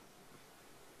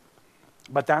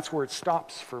 But that's where it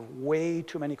stops for way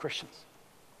too many Christians.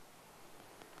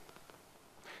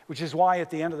 Which is why at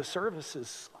the end of the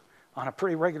services, on a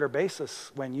pretty regular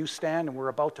basis, when you stand and we're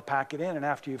about to pack it in, and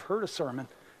after you've heard a sermon,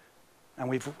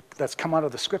 and that's come out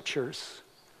of the scriptures,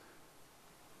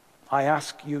 I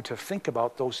ask you to think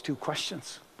about those two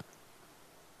questions.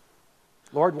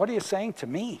 Lord, what are you saying to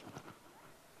me?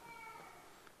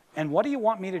 And what do you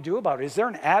want me to do about it? Is there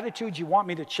an attitude you want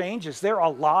me to change? Is there a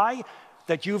lie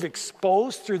that you've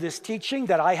exposed through this teaching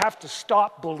that I have to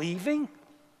stop believing?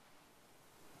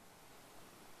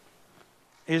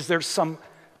 Is there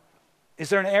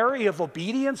an area of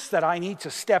obedience that I need to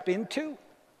step into?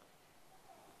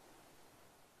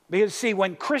 Because see,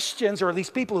 when Christians, or at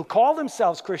least people who call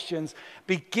themselves Christians,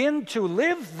 begin to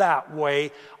live that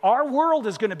way, our world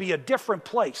is going to be a different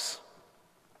place.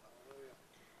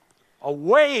 A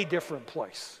way different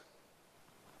place.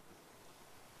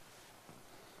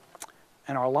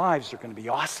 And our lives are going to be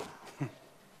awesome.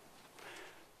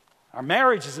 Our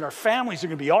marriages and our families are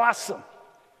going to be awesome.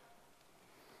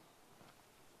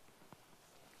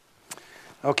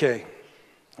 Okay,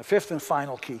 the fifth and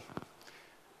final key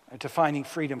to finding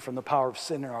freedom from the power of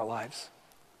sin in our lives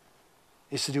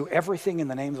is to do everything in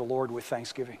the name of the Lord with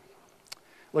thanksgiving.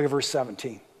 Look at verse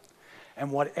 17.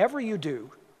 And whatever you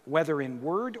do, whether in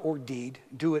word or deed,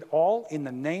 do it all in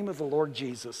the name of the Lord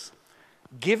Jesus,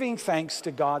 giving thanks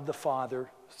to God the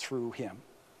Father through him.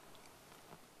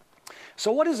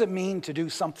 So what does it mean to do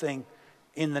something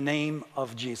in the name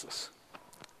of Jesus?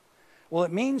 Well,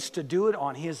 it means to do it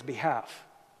on his behalf.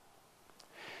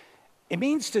 It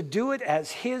means to do it as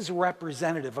his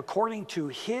representative, according to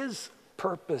his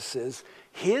purposes,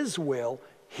 his will,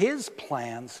 his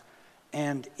plans,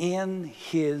 and in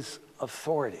his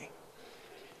authority.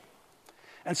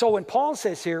 And so when Paul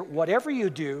says here, whatever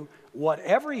you do,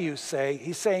 whatever you say,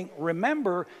 he's saying,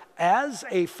 remember, as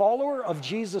a follower of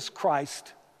Jesus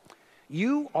Christ,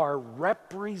 you are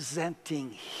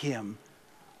representing him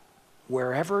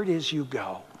wherever it is you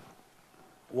go,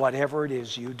 whatever it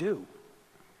is you do.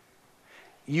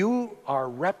 You are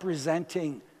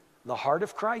representing the heart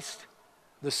of Christ,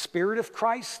 the Spirit of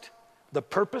Christ, the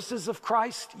purposes of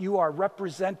Christ. You are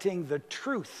representing the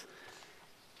truth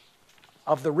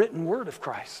of the written word of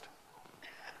Christ.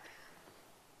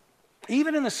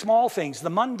 Even in the small things, the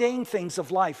mundane things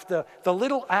of life, the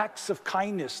little acts of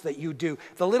kindness that you do,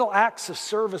 the little acts of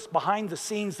service behind the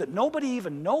scenes that nobody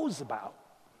even knows about,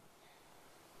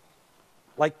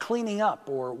 like cleaning up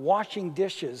or washing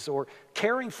dishes or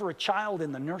caring for a child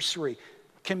in the nursery,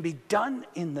 can be done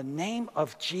in the name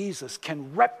of Jesus,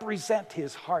 can represent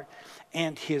his heart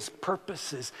and his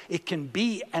purposes. It can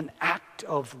be an act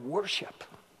of worship.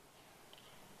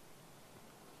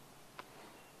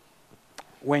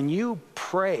 When you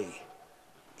pray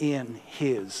in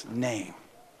his name,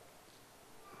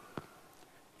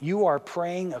 you are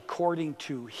praying according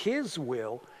to his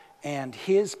will and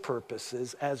his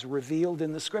purposes as revealed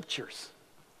in the scriptures.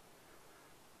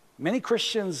 Many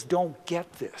Christians don't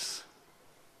get this.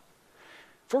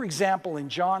 For example, in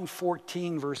John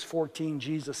 14, verse 14,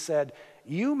 Jesus said,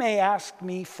 "You may ask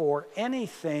me for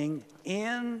anything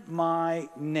in my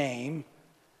name,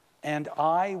 and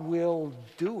I will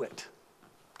do it."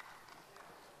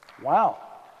 Wow.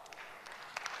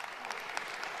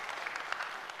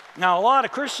 Now, a lot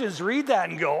of Christians read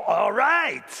that and go, all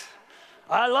right,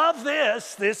 I love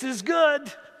this. This is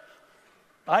good.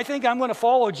 I think I'm going to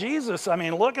follow Jesus. I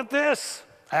mean, look at this.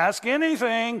 Ask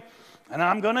anything, and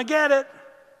I'm going to get it.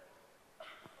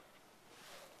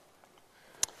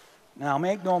 Now,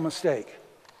 make no mistake.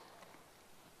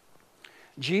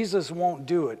 Jesus won't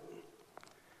do it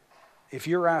if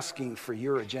you're asking for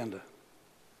your agenda.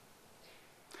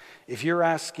 If you're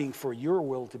asking for your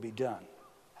will to be done,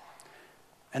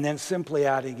 and then simply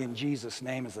adding in Jesus'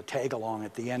 name as a tag-along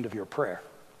at the end of your prayer.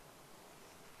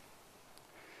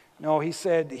 No, he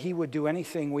said he would do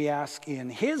anything we ask in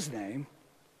his name,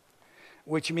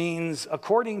 which means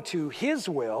according to his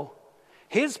will,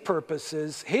 his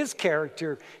purposes, his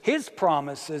character, his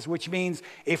promises, which means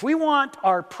if we want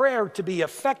our prayer to be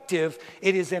effective,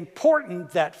 it is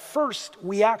important that first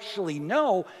we actually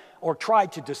know or try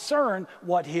to discern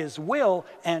what his will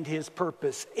and his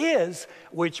purpose is,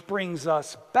 which brings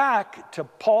us back to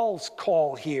Paul's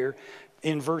call here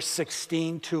in verse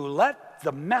 16 to let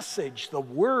the message, the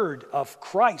word of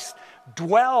Christ,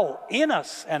 dwell in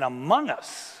us and among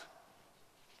us.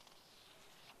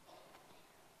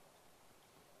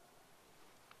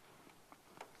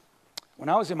 When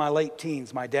I was in my late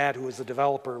teens, my dad, who was a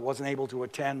developer, wasn't able to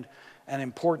attend an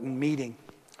important meeting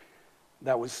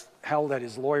that was held at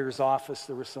his lawyer's office.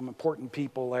 There were some important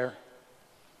people there.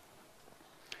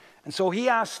 And so he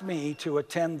asked me to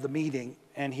attend the meeting,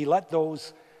 and he let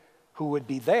those who would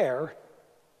be there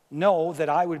know that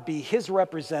I would be his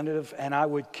representative and I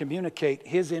would communicate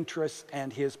his interests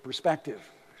and his perspective.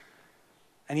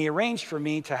 And he arranged for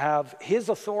me to have his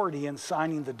authority in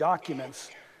signing the documents,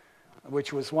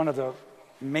 which was one of the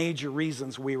major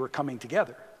reasons we were coming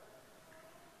together.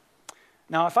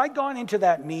 Now, if I'd gone into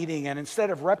that meeting and instead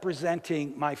of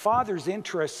representing my father's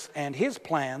interests and his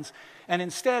plans, and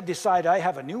instead decided I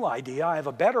have a new idea, I have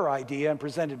a better idea, and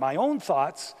presented my own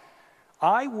thoughts,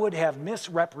 I would have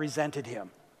misrepresented him.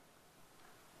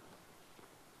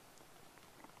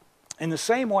 In the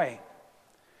same way,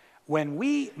 when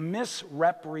we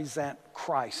misrepresent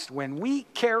Christ, when we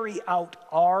carry out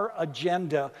our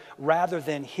agenda rather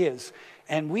than his,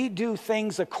 and we do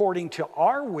things according to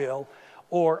our will,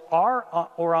 or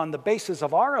on the basis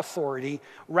of our authority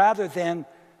rather than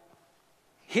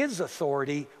his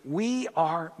authority, we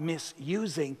are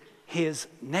misusing his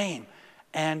name.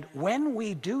 And when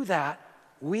we do that,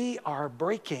 we are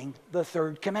breaking the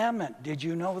third commandment. Did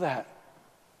you know that?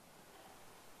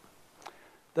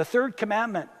 The third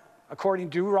commandment, according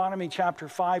to Deuteronomy chapter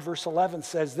 5, verse 11,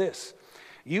 says this: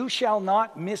 "You shall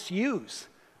not misuse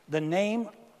the name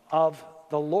of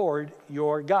the Lord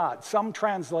your God." Some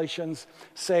translations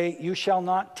say, "You shall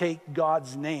not take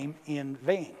God's name in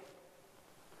vain."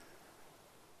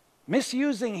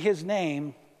 Misusing his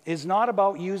name is not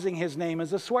about using his name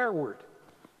as a swear word.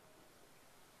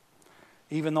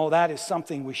 even though that is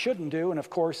something we shouldn't do, and of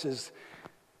course is,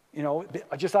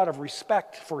 just out of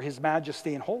respect for his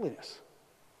majesty and holiness.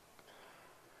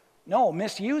 No,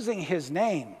 misusing his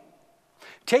name,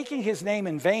 taking his name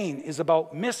in vain, is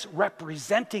about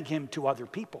misrepresenting him to other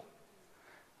people.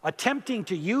 Attempting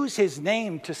to use his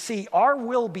name to see our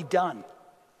will be done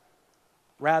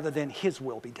rather than his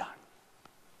will be done.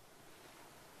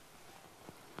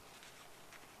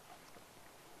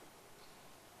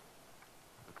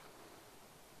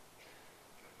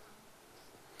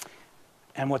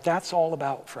 And what that's all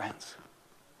about, friends,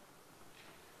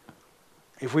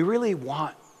 if we really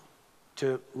want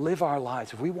to live our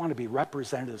lives, if we want to be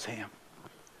representatives of him,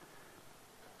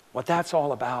 what that's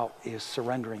all about is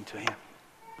surrendering to him.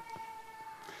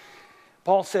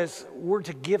 Paul says we're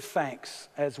to give thanks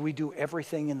as we do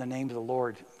everything in the name of the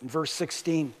Lord. In verse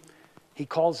 16, he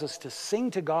calls us to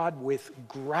sing to God with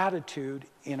gratitude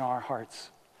in our hearts.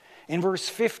 In verse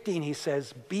 15, he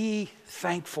says, be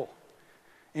thankful.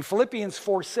 In Philippians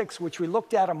 4:6, which we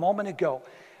looked at a moment ago,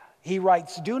 he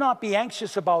writes, do not be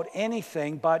anxious about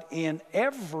anything, but in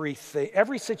every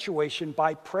situation,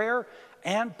 by prayer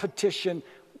and petition,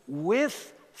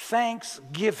 with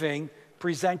thanksgiving,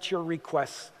 present your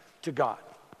requests to God.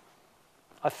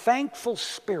 A thankful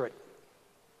spirit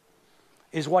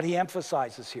is what he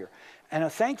emphasizes here. And a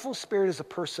thankful spirit is a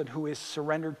person who is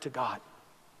surrendered to God.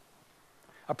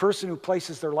 A person who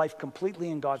places their life completely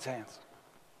in God's hands.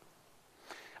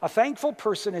 A thankful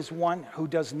person is one who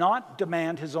does not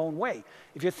demand his own way.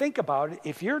 If you think about it,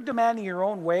 if you're demanding your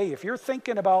own way, if you're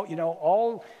thinking about,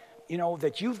 all,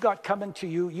 that you've got coming to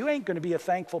you, you ain't going to be a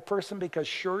thankful person because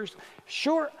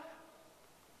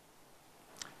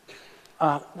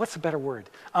what's a better word?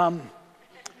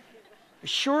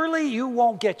 Surely you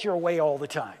won't get your way all the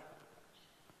time.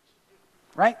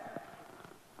 Right?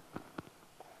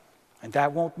 And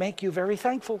that won't make you very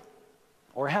thankful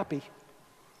or happy.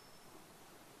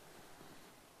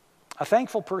 A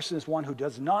thankful person is one who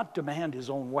does not demand his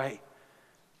own way,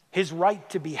 his right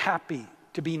to be happy,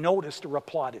 to be noticed or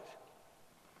applauded.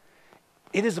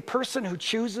 It is a person who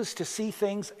chooses to see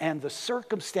things and the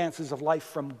circumstances of life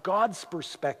from God's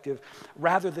perspective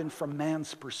rather than from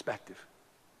man's perspective.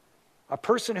 A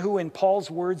person who, in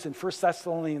Paul's words in 1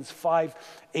 Thessalonians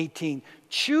 5:18,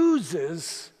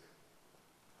 chooses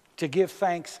to give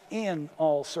thanks in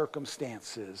all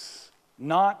circumstances.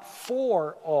 Not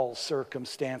for all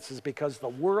circumstances, because the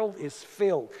world is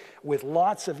filled with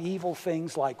lots of evil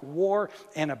things like war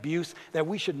and abuse that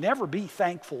we should never be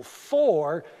thankful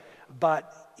for,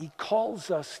 but he calls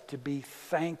us to be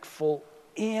thankful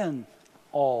in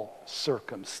all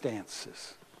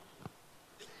circumstances.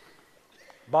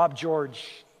 Bob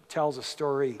George tells a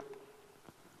story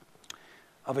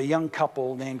of a young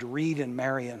couple named Reed and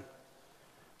Marion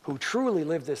who truly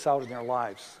lived this out in their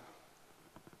lives.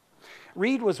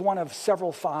 Reed was one of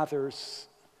several fathers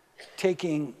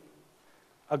taking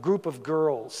a group of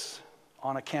girls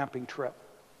on a camping trip.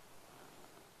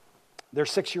 Their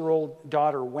 6-year-old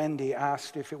daughter, Wendy,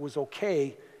 asked if it was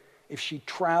okay if she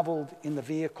traveled in the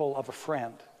vehicle of a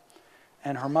friend.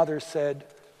 And her mother said,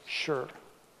 sure.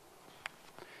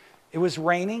 It was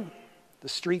raining, the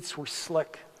streets were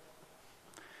slick,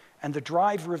 and the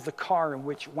driver of the car in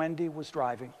which Wendy was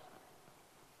driving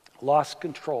lost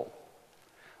control,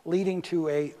 leading to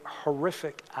a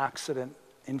horrific accident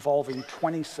involving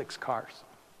 26 cars.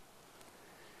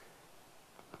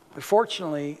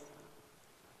 Fortunately,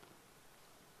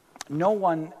 no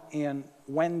one in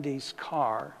Wendy's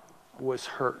car was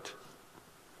hurt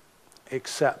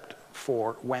except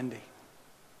for Wendy.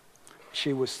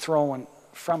 She was thrown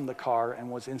from the car and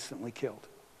was instantly killed.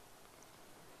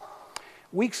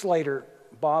 Weeks later,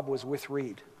 Bob was with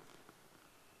Reed,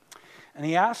 and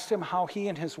he asked him how he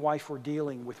and his wife were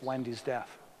dealing with Wendy's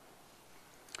death.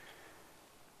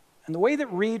 And the way that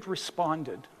Reed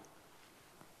responded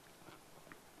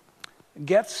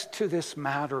gets to this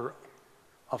matter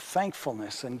of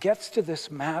thankfulness and gets to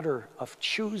this matter of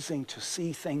choosing to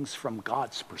see things from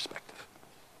God's perspective.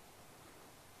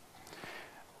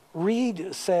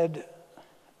 Reed said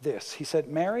this. He said,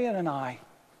 Marion and I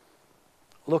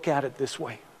look at it this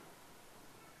way.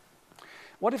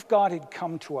 What if God had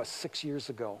come to us 6 years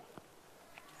ago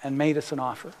and made us an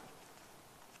offer?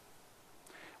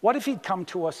 What if he'd come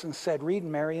to us and said, Reed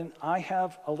and Marion, I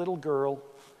have a little girl,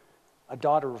 a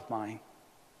daughter of mine,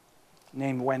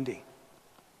 named Wendy.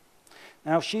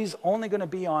 Now, she's only going to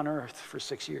be on earth for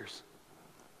 6 years.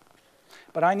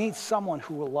 But I need someone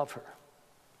who will love her.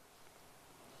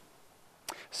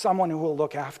 Someone who will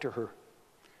look after her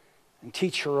and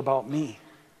teach her about me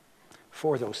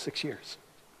for those 6 years.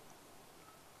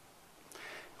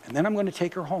 And then I'm going to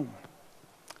take her home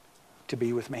to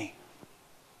be with me.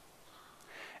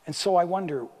 And so I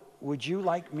wonder, would you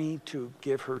like me to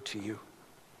give her to you?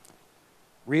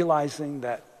 Realizing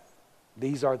that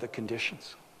these are the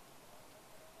conditions.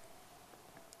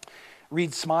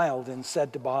 Reed smiled and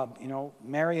said to Bob, you know,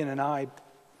 Marion and I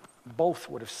both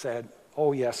would have said,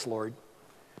 oh yes, Lord,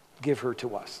 give her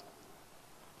to us.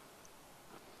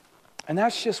 And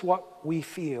that's just what we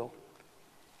feel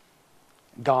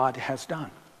God has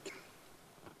done.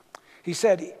 He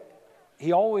said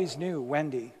he always knew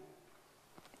Wendy.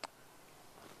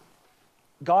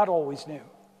 God always knew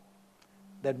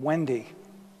that Wendy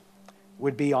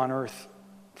would be on earth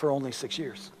for only 6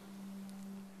 years.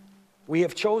 We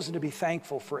have chosen to be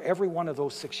thankful for every one of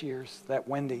those 6 years that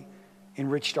Wendy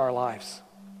enriched our lives.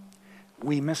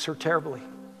 We miss her terribly.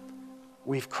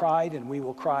 We've cried and we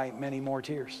will cry many more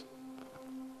tears.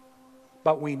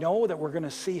 But we know that we're going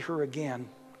to see her again,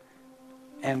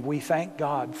 and we thank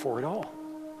God for it all.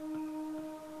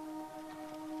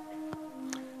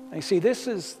 And you see, this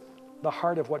is the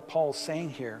heart of what Paul's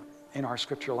saying here in our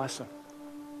scripture lesson.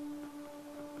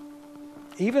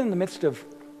 Even in the midst of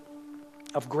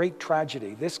great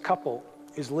tragedy, this couple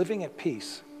is living at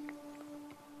peace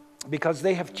because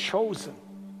they have chosen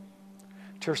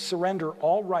to surrender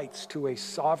all rights to a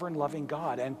sovereign, loving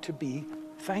God and to be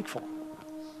thankful.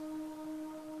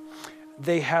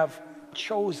 They have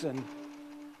chosen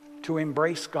to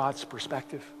embrace God's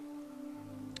perspective.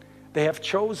 They have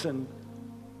chosen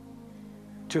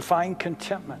to find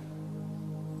contentment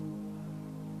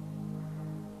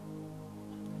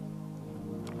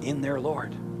in their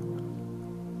Lord.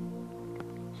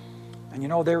 And you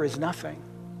know, there is nothing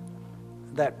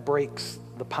that breaks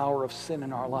the power of sin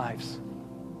in our lives.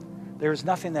 There is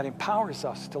nothing that empowers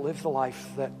us to live the life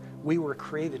that we were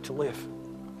created to live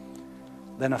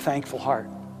than a thankful heart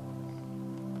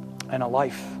and a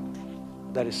life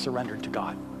that is surrendered to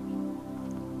God.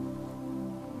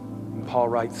 And Paul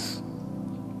writes,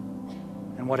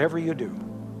 and whatever you do,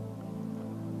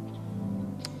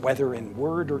 whether in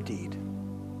word or deed,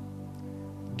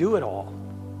 do it all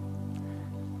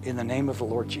in the name of the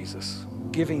Lord Jesus,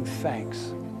 giving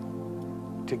thanks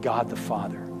to God the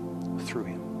Father through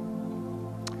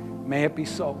him. May it be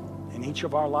so in each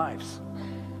of our lives,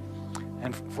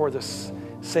 and for the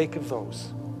sake of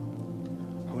those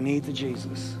who need the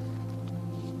Jesus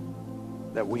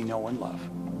that we know and love.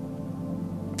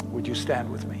 Would you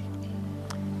stand with me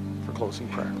for closing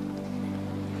prayer?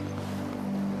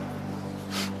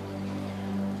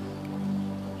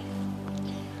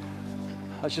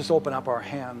 Let's just open up our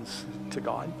hands to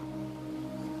God.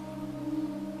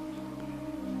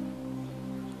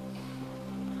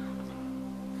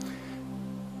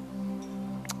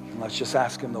 And let's just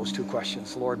ask him those two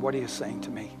questions. Lord, what are you saying to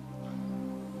me?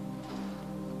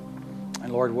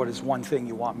 And Lord, what is one thing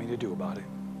you want me to do about it?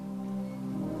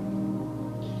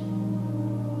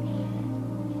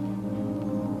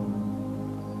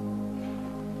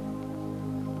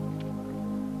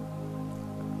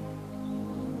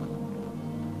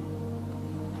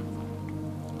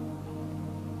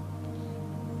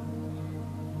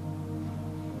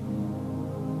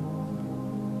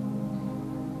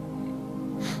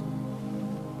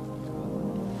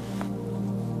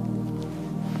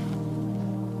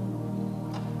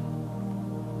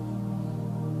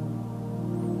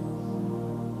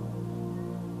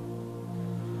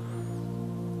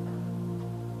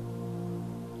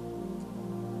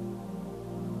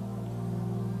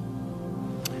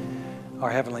 Our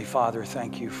Heavenly Father,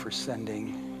 thank you for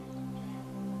sending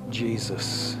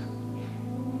Jesus.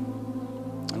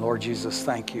 And Lord Jesus,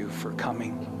 thank you for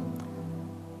coming,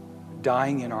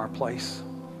 dying in our place,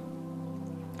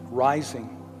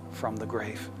 rising from the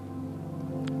grave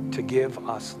to give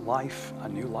us life, a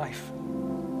new life.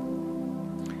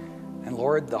 And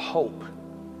Lord, the hope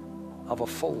of a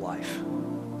full life.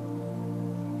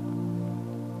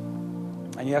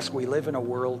 And yes, we live in a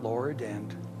world, Lord,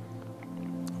 and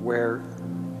where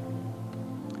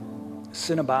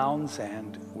sin abounds,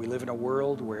 and we live in a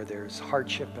world where there's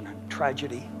hardship and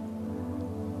tragedy,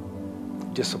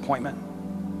 disappointment.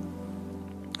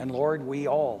 And Lord, we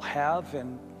all have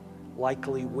and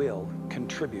likely will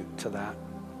contribute to that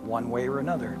one way or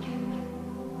another.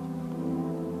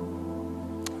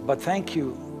 But thank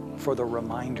you for the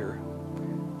reminder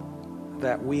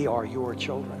that we are your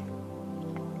children,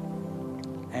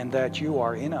 and that you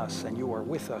are in us and you are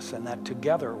with us, and that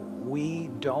together we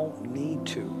don't need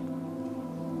to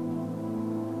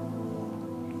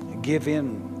give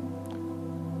in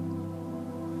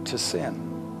to sin.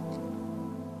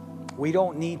 We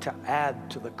don't need to add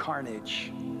to the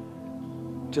carnage,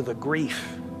 to the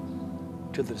grief,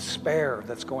 to the despair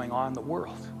that's going on in the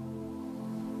world.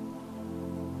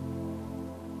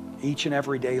 each and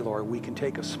every day, Lord, we can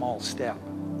take a small step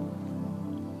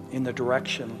in the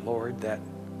direction, Lord, that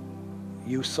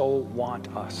you so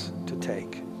want us to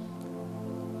take.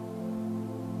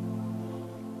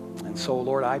 And so,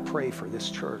 Lord, I pray for this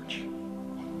church,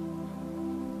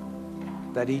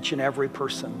 that each and every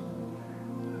person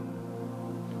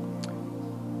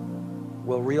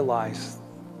will realize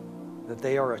that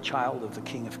they are a child of the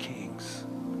King of Kings.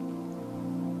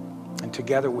 And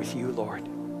together with you, Lord,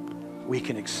 we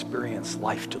can experience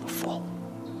life to the full.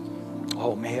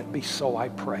 Oh, may it be so, I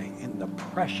pray, in the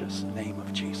precious name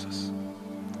of Jesus.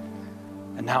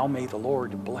 And now may the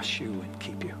Lord bless you and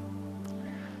keep you.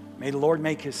 May the Lord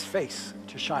make his face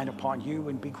to shine upon you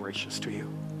and be gracious to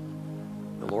you.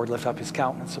 The Lord lift up his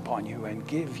countenance upon you and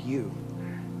give you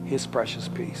his precious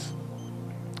peace.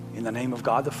 In the name of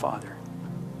God the Father,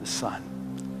 the Son,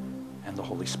 and the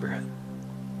Holy Spirit.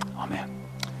 Amen.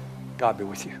 God be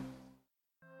with you.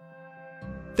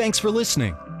 Thanks for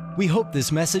listening. We hope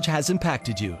this message has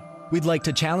impacted you. We'd like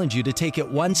to challenge you to take it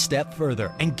one step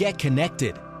further and get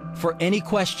connected. For any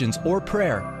questions or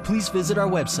prayer, please visit our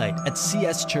website at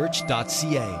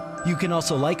cschurch.ca. You can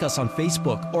also like us on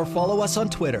Facebook or follow us on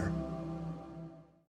Twitter.